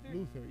 Is it Luther?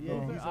 Luther. Yeah,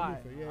 No. he's a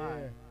Alright, Luther. Yeah,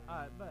 alright. yeah.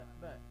 Alright,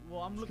 bet.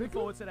 Well, I'm looking Strickland?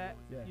 forward to that.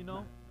 Yeah. You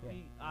know,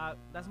 Yeah.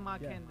 that's my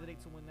Yeah. candidate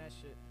to win that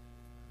shit.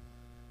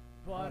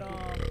 But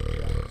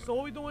so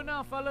what we doing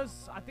now,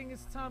 fellas? I think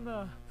it's time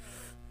to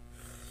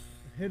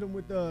Hit him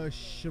with the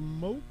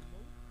smoke.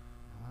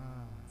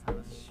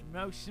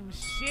 smoke some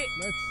shit.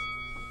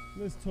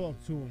 Let's talk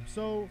to him.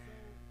 So,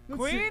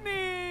 let's see-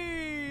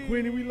 Queenie.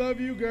 Queenie, we love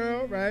you,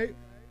 girl. Right?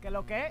 ¿Qué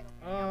lo que?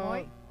 Mi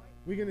amor?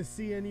 We're gonna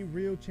see any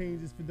real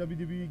changes for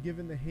WWE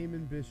given the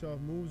Heyman Bischoff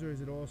moves, or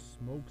is it all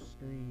smoke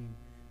screen?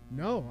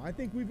 No, I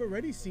think we've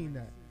already seen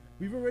that.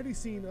 We've already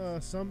seen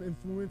some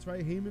influence,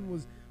 right? Heyman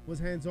was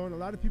hands on. A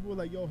lot of people were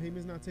like, "Yo,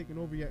 Heyman's not taking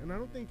over yet," and I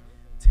don't think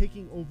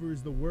taking over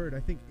is the word.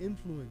 I think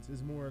influence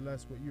is more or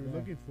less what you were Yeah.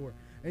 looking for,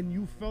 and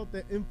you felt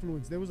that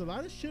influence. There was a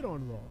lot of shit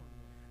on Raw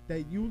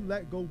that you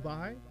let go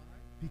by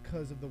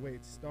because of the way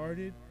it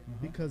started,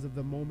 because of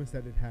the moments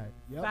that it had.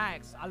 Yep.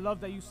 Facts. I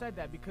love that you said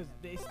that because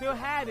they still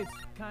had its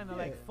kind of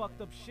like Yeah. fucked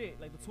up shit.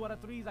 Like the 2 out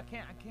of 3s, I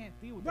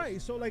can't deal with that Right,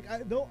 shit. so like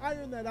they'll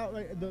iron that out.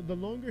 Like the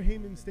longer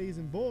Heyman stays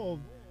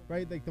involved,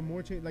 right? Like the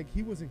more change. Like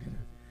he wasn't gonna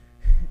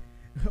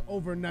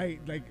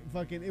overnight. Like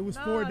fucking, it was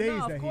 4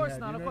 days of that he course had.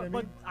 not. You of know course, what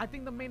I mean? but I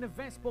think the main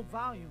event spoke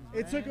volumes.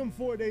 It took man. him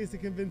 4 days to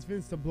convince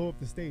Vince to blow up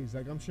the stage.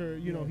 Like I'm sure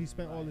you know Yeah. he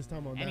spent all this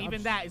time on that. and I'm even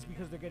s- that is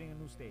because they're getting a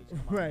new stage. Come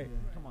on. Right.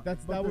 Come on.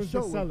 That's But that the was show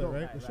the was seller, dope.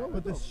 right? The show was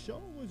But the dope.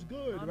 show was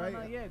good, no, right?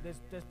 no, yeah.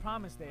 There's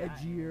promise there.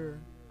 Edgier.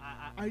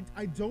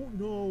 I don't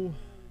know.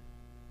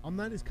 I'm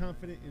not as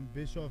confident in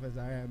Bischoff as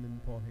I am in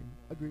Paul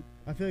Heyman. Agreed.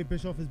 I feel like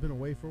Bischoff has been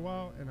away for a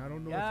while, and I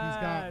don't know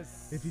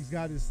Yes. if he's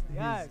got his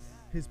Yes.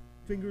 his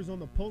fingers on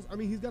the pulse. I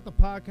mean, he's got the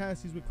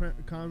podcast. He's with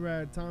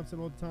Conrad Thompson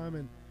all the time,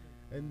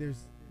 and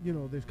there's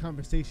there's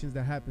conversations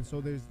that happen.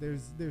 So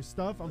there's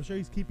stuff. I'm sure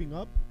he's keeping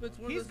up. But it's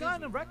one of He's those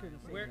gotten a things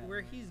record.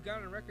 where he's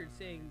gotten a record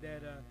saying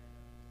that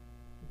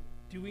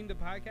doing the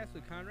podcast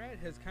with Conrad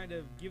has kind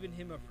of given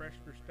him a fresh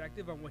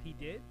perspective on what he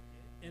did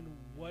and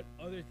what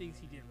other things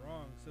he did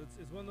wrong. So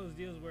it's one of those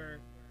deals where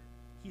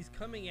he's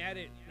coming at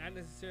it not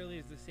necessarily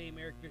as the same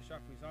Eric Bischoff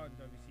we saw in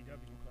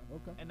WCW.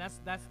 Okay. And that's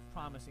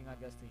promising, I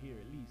guess, to hear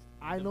at least.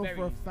 I the know very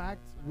for a least. fact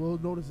we'll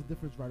notice a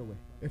difference right away.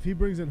 If he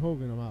brings in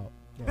Hogan, I'm out.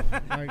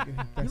 Like, You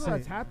that's know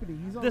that's it. happening.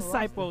 He's on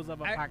Disciples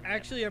of a I, podcast.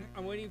 actually,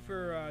 I'm waiting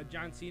for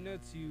John Cena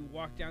to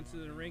walk down to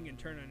the ring and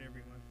turn on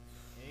everyone.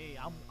 Hey,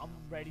 I'm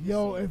ready. The To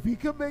roster. Yo, see if he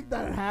can make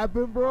that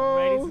happen, it. bro.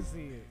 I'm ready to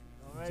see it.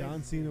 I'm ready John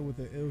to see Cena with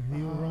the ill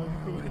heel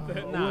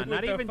run. Nah, With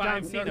not the even John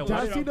five- Cena. no, John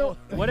What Cena,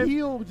 what if-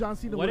 heel John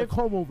Cena what with if- a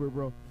comb over,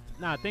 bro.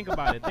 Nah, think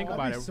about it. Think I'll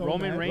about be it. so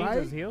Roman mad. Reigns Right?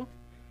 is heel.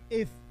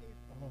 If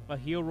A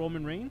heel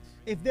Roman Reigns.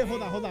 they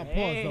hold on, pause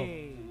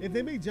Hey. though. If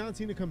they make John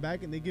Cena come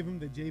back and they give him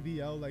the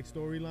JBL like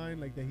storyline,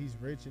 like that he's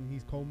rich and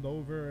he's combed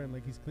over and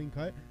like he's clean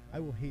cut, I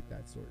will hate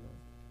that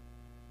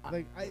storyline.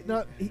 Like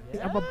No,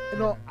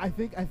 no. I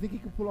think he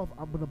can pull off.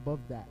 I'm an above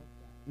that.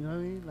 You know what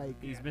I mean? Like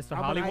He's Mr.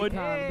 I'm Hollywood. An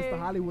icon, Hey. Mr.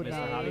 Hollywood. Mr.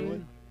 now,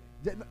 Hollywood.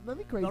 Let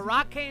me crazy. The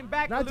Rock came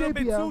back Not a little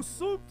bit JBL. too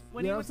souped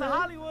when You he know went what to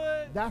I'm saying?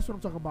 Hollywood. That's what I'm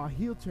talking about.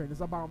 Heel turn.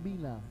 It's about me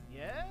now.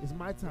 Yeah. It's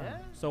my time. Yeah.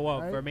 So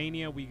Right? for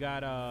Mania, we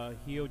got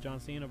heel John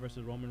Cena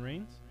versus Roman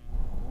Reigns.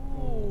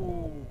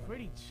 Ooh,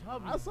 pretty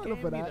chubby. I'll sign up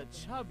Gave for me that. the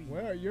chubby.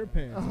 where are your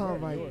pants? Oh Where are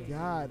my yours?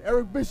 God,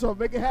 Eric Bischoff,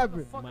 make it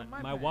happen. Fuck My, in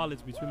my pants.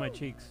 wallet's between my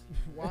cheeks.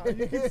 Wow, you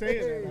keep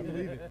saying that. I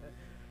believe it.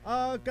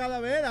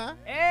 Calavera.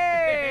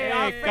 Hey,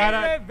 our Hey,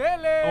 cara- favorite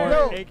villain. Or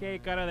Yo. AKA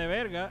cara de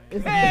verga.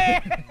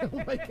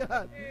 Oh my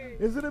God,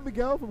 isn't it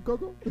Miguel from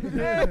Coco? Shout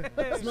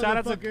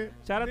out to Motherfucker.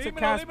 shout out to Dímelo,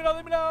 Casper.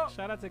 dímelo, dímelo.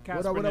 Shout out to What Casper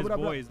up, and what up, his what up?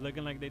 boys,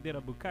 looking like they did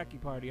a bukkake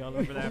party all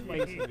over that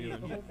face of you.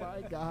 Oh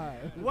my God.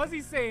 What's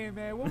he saying,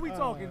 man? What we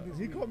talking this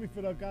He week? called me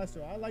Fidel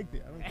Castro. I liked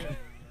it. I don't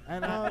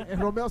care.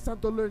 And Romeo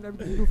Santos learned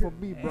everything to do from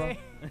me, bro.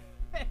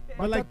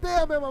 But like,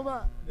 Bachateame,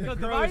 mama. Because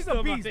Girl Devari's is a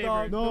still my beast, favorite.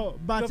 dog. no, The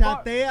bar-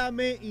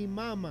 bachateame y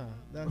mama.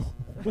 That's,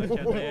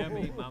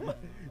 Bachateame, mama.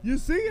 you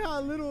see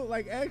how little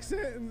like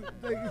accent and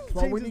like That's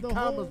why we changes need the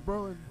commas, whole.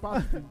 bro. And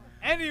apostrophe.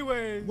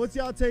 Anyways. What's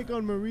y'all take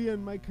on Maria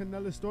and Mike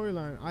Kanellis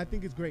storyline? I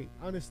think it's great,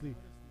 honestly.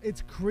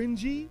 It's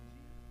cringy,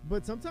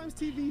 but sometimes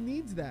TV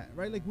needs that,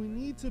 right? Like we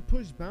need to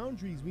push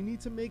boundaries. We need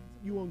to make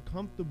you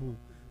uncomfortable,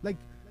 like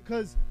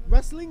because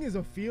wrestling is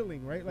a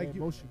feeling, right? Like Yeah,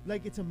 emotion.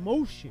 like it's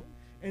emotion,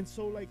 and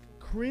so like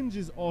cringe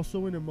is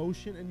also an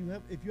emotion. And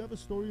if you have a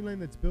storyline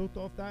that's built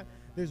off that,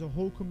 there's a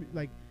whole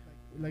like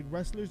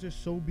wrestlers are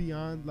so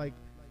beyond like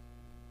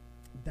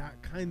that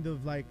kind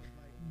of like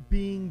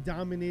being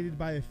dominated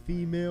by a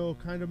female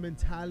kind of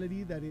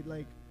mentality that it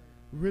like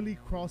really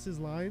crosses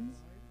lines.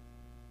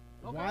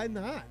 Okay. Why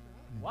not?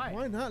 Why?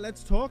 Why not?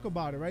 Let's talk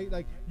about it, right?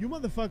 Like you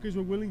motherfuckers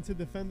were willing to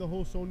defend the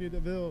whole Sonya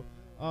Deville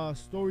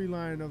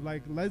storyline of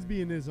like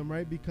lesbianism,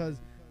 right? Because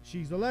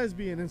she's a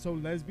lesbian, and so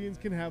lesbians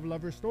can have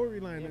lover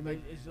storyline, Yeah, and but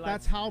like it's like-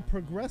 that's how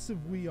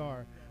progressive we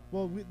are.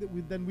 Well,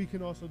 then we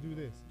can also do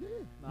this. Yeah.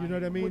 You know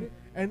what I mean?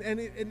 And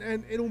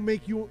it'll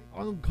make you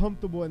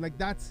uncomfortable, and like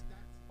that's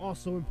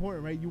also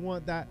important, right? You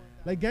want that.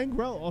 Like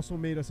Gangrel also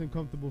made us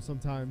uncomfortable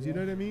sometimes. You Yeah.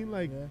 know what I mean?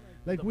 Like, Yeah.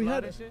 like The we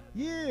blood had, and shit?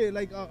 yeah,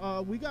 like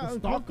we got The Stalker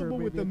uncomfortable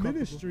made with me the uncomfortable.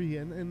 ministry,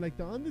 and like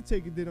the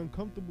Undertaker did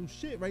uncomfortable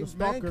shit, right? The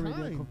Stalker made me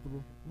Mankind,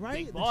 uncomfortable. right?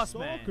 Big The Boss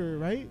Man. Stalker,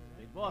 right?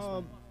 Big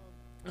boss,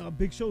 man.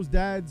 Big Show's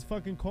dad's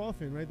fucking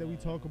coffin, right? That we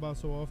talk about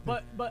so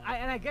often. But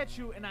I get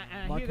you, and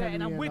I Mark hear that,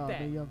 and Henry I'm with and,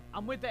 that. Mae Young.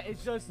 I'm with that.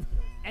 It's just,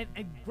 and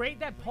great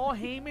that Paul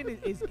Heyman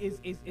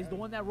is the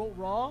one that wrote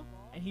Raw,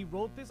 and he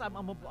wrote this. I'm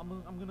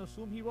gonna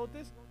assume he wrote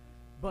this,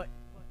 but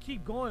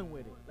keep going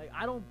with it. Like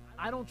I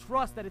don't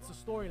trust that it's a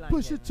storyline.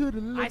 Push yet. it to the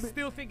I limit.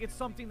 still think it's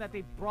something that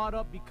they brought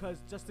up because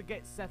just to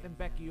get Seth and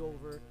Becky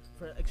over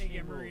for And Extreme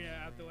get Rules.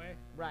 Marina out the way.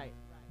 Right.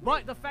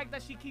 But the fact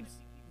that she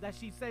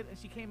said and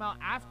she came out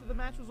after the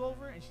match was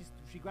over and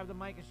she grabbed the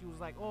mic and she was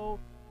like, "Oh,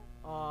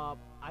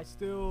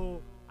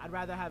 I'd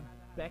rather have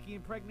Becky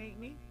impregnate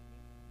me."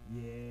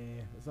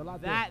 Yeah, there's a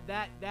lot there.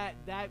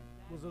 That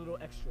was a little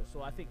extra.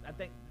 So I think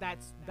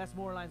that's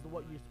more lines to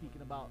what you're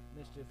speaking about,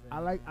 Mischief. And I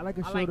like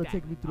a I show like to that.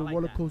 take me through I the like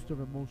roller that. coaster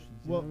of emotions.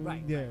 You well, know what I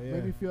mean? yeah, yeah.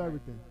 Made me feel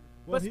everything.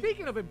 Well, but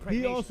speaking of he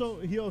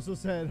impregnation, he also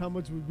said, how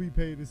much would we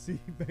pay to see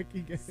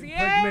Becky get 100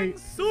 impregnate?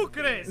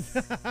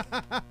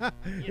 sucres.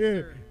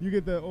 Here, you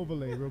get the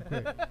overlay real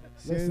quick.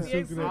 Listen,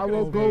 Cien Sucre I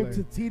will go overlay.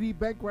 to TD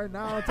Bank right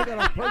now and take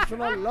out a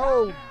personal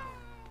loan.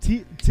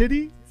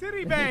 Titty?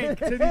 City Bank.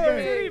 Titty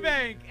Bank. City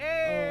Bank.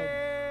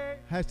 Hey.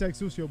 Hashtag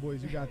Sucio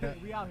Boys, you got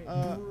that. We out here.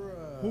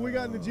 Who we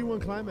got in the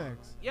G1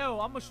 Climax? Yo,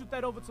 I'm gonna shoot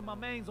that over to my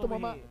mains over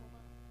Mama.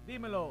 here.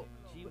 Dímelo.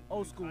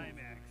 Old school.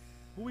 Climax.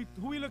 Who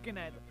we looking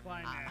at?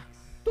 Climax.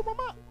 Tu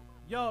mamá.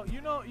 Yo, you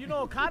know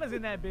Okada's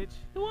in that bitch.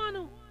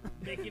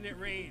 Making it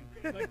rain,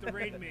 like the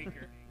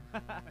Rainmaker.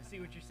 I see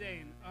what you're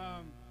saying.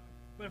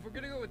 But if we're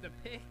gonna go with the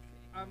pick,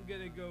 I'm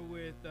gonna go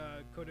with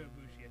Kota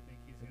Ibushi. I think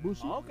he's gonna.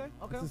 Bushi. Oh, okay.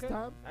 It's his Okay.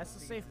 time. That's a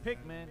safe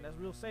pick, man. That's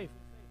real safe.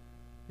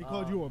 He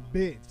called you a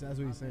bitch. That's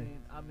what he's saying.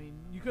 I mean,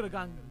 you could have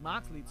gone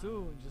Moxley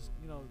too and just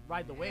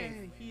ride the wave.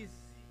 Yeah, he's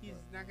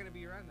not gonna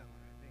be around that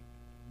long, I think.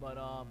 But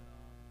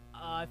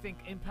I think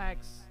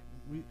Impact's.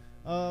 We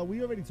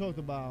already talked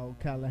about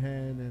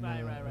Callahan and Right,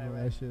 and all right.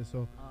 that shit.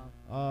 So,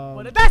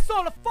 But that's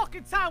all the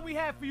fucking time we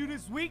have for you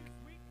this week.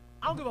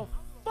 I don't give a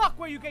fuck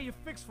where you get your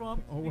fix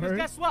from. Oh, Because word?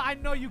 guess what? I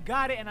know you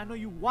got it, and I know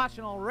you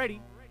watching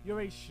already. You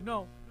already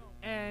know.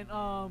 And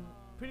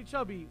Pretty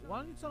Chubby, why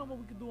don't you tell them what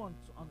we can do on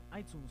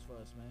iTunes for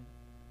us, man?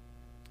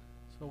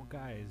 So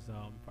guys,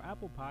 for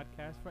Apple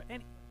Podcasts, for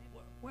any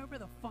wherever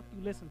the fuck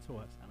you listen to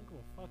us, I don't give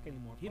a fuck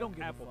anymore. He Fuck don't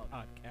give a Apple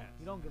fuck. Podcasts.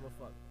 You don't give a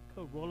fuck.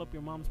 Could roll up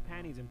your mom's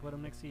panties and put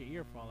them next to your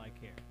ear for all I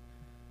care.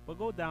 But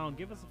go down,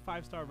 give us a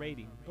 5-star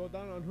rating. go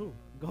down on who?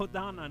 Go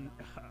down on.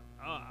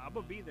 I'm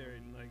gonna be there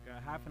in like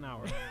half an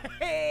hour.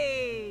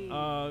 Hey!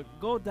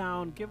 Go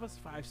down, give us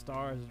 5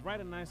 stars, write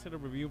a nice little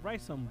review,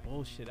 write some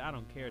bullshit. I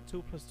don't care.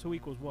 2 + 2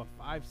 = what?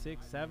 5,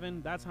 6,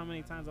 7. That's how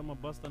many times I'm gonna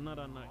bust a nut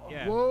on that.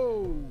 Yeah.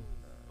 Whoa.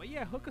 But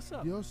yeah, hook us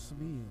up. Dios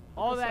mío.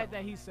 all that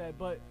he said.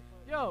 But,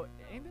 yo,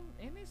 ain't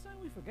they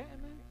something we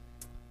forgetting, man?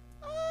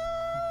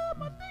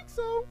 I think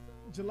so.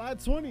 July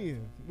 20th.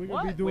 We're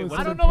gonna be What? doing. Wait,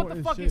 I some don't know what the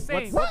important fuck shit. you're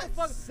saying. What? What the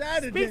fuck?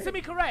 Saturday. Speak to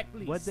me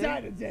correctly. What day?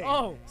 Saturday.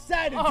 Oh.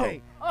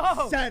 Saturday.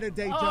 Oh.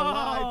 Saturday, Oh.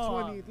 July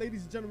 20th.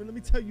 Ladies and gentlemen, let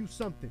me tell you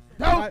something.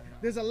 No. All right,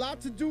 there's a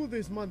lot to do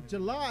this month,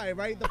 July,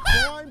 right? The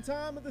prime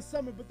time of the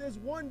summer, but there's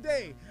one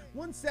day,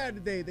 one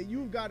Saturday that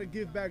you've got to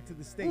give back to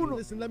the state. Uno.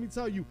 Listen, let me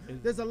tell you,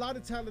 there's a lot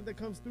of talent that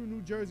comes through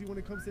New Jersey when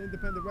it comes to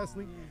independent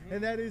wrestling,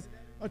 and that is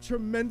a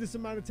tremendous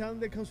amount of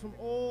talent that comes from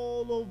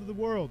all over the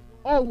world.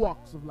 All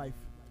walks of life.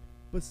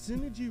 But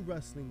Synergy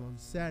Wrestling on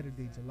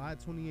Saturday, July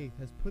 28th,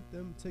 has put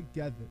them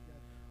together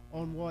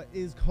on what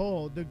is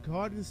called the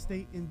Garden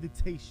State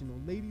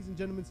Invitational. Ladies and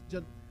gentlemen,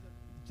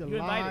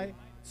 July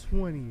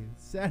 20th.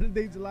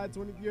 Saturday, July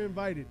 20th, you're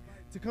invited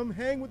to come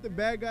hang with the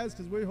bad guys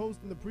because we're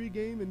hosting the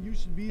pregame and you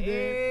should be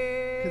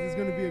there because it's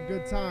going to be a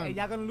good Hey, time.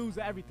 y'all gonna lose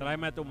everything.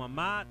 Tráeme a tu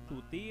mamá,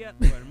 tu tía,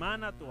 tu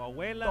hermana, tu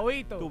abuela,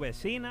 Todito. tu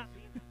vecina,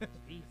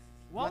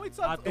 Why don't we a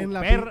talk? tu En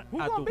la perra,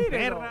 Who a gonna tu be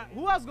there? perra. Though?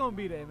 Who else gonna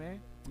be there, man?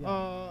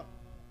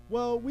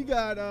 Well, we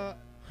got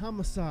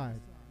Homicide,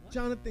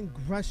 Jonathan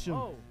Gresham,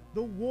 Oh.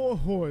 the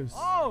Warhorse,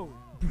 Oh,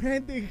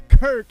 Brandon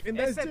Kirk, and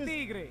that's ese just,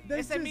 tigre,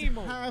 that's ese just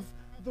mismo. half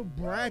the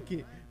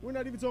bracket. We're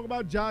not even talking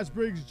about Josh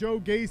Briggs, Joe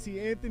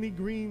Gacy, Anthony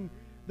Green,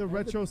 the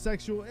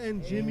retrosexual,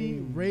 and Jimmy Hey.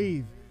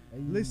 Rave. Hey.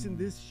 Listen,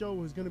 this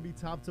show is going to be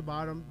top to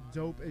bottom,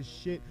 dope as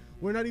shit.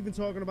 We're not even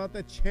talking about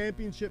that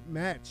championship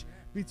match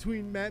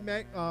between Matt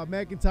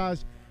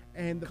McIntosh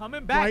and the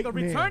Coming back, the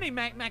Frightmare. returning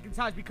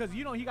McIntosh because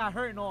he got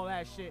hurt and all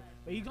that shit,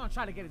 but he's gonna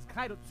try to get his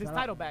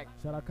title back.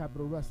 Shout out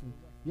Capital Wrestling.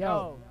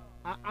 Yo,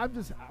 Yo,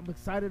 I'm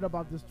excited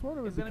about this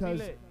tournament It's gonna be because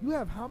lit. you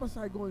have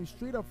Homicide going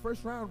straight up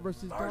first round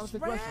versus first Jonathan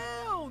Gresham.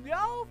 round, yo.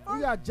 You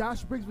First. got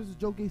Josh Briggs versus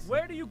Joe Gacy.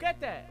 Where do you get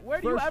that?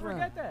 Where do you First ever round.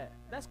 get that?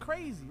 That's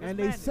crazy. That's And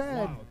they madness.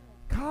 said, Wow.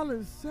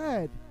 Collins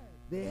said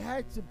they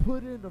had to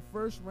put in the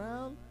first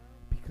round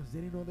because because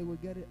they didn't know they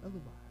would get it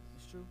otherwise.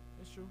 It's true.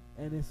 It's true.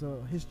 And it's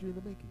a history in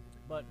the making.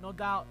 But no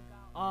doubt,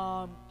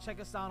 check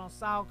us out on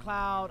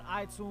SoundCloud,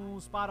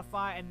 iTunes,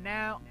 Spotify, and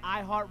now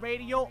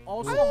iHeartRadio.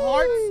 Also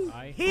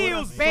hearts,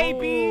 heels,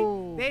 baby.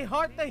 They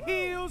heart the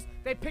heels.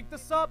 They picked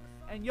us up,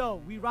 and yo,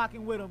 we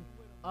rocking with them.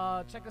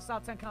 Check us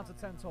out, 10 Counts of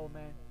 10 Toe,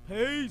 man.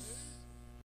 Peace.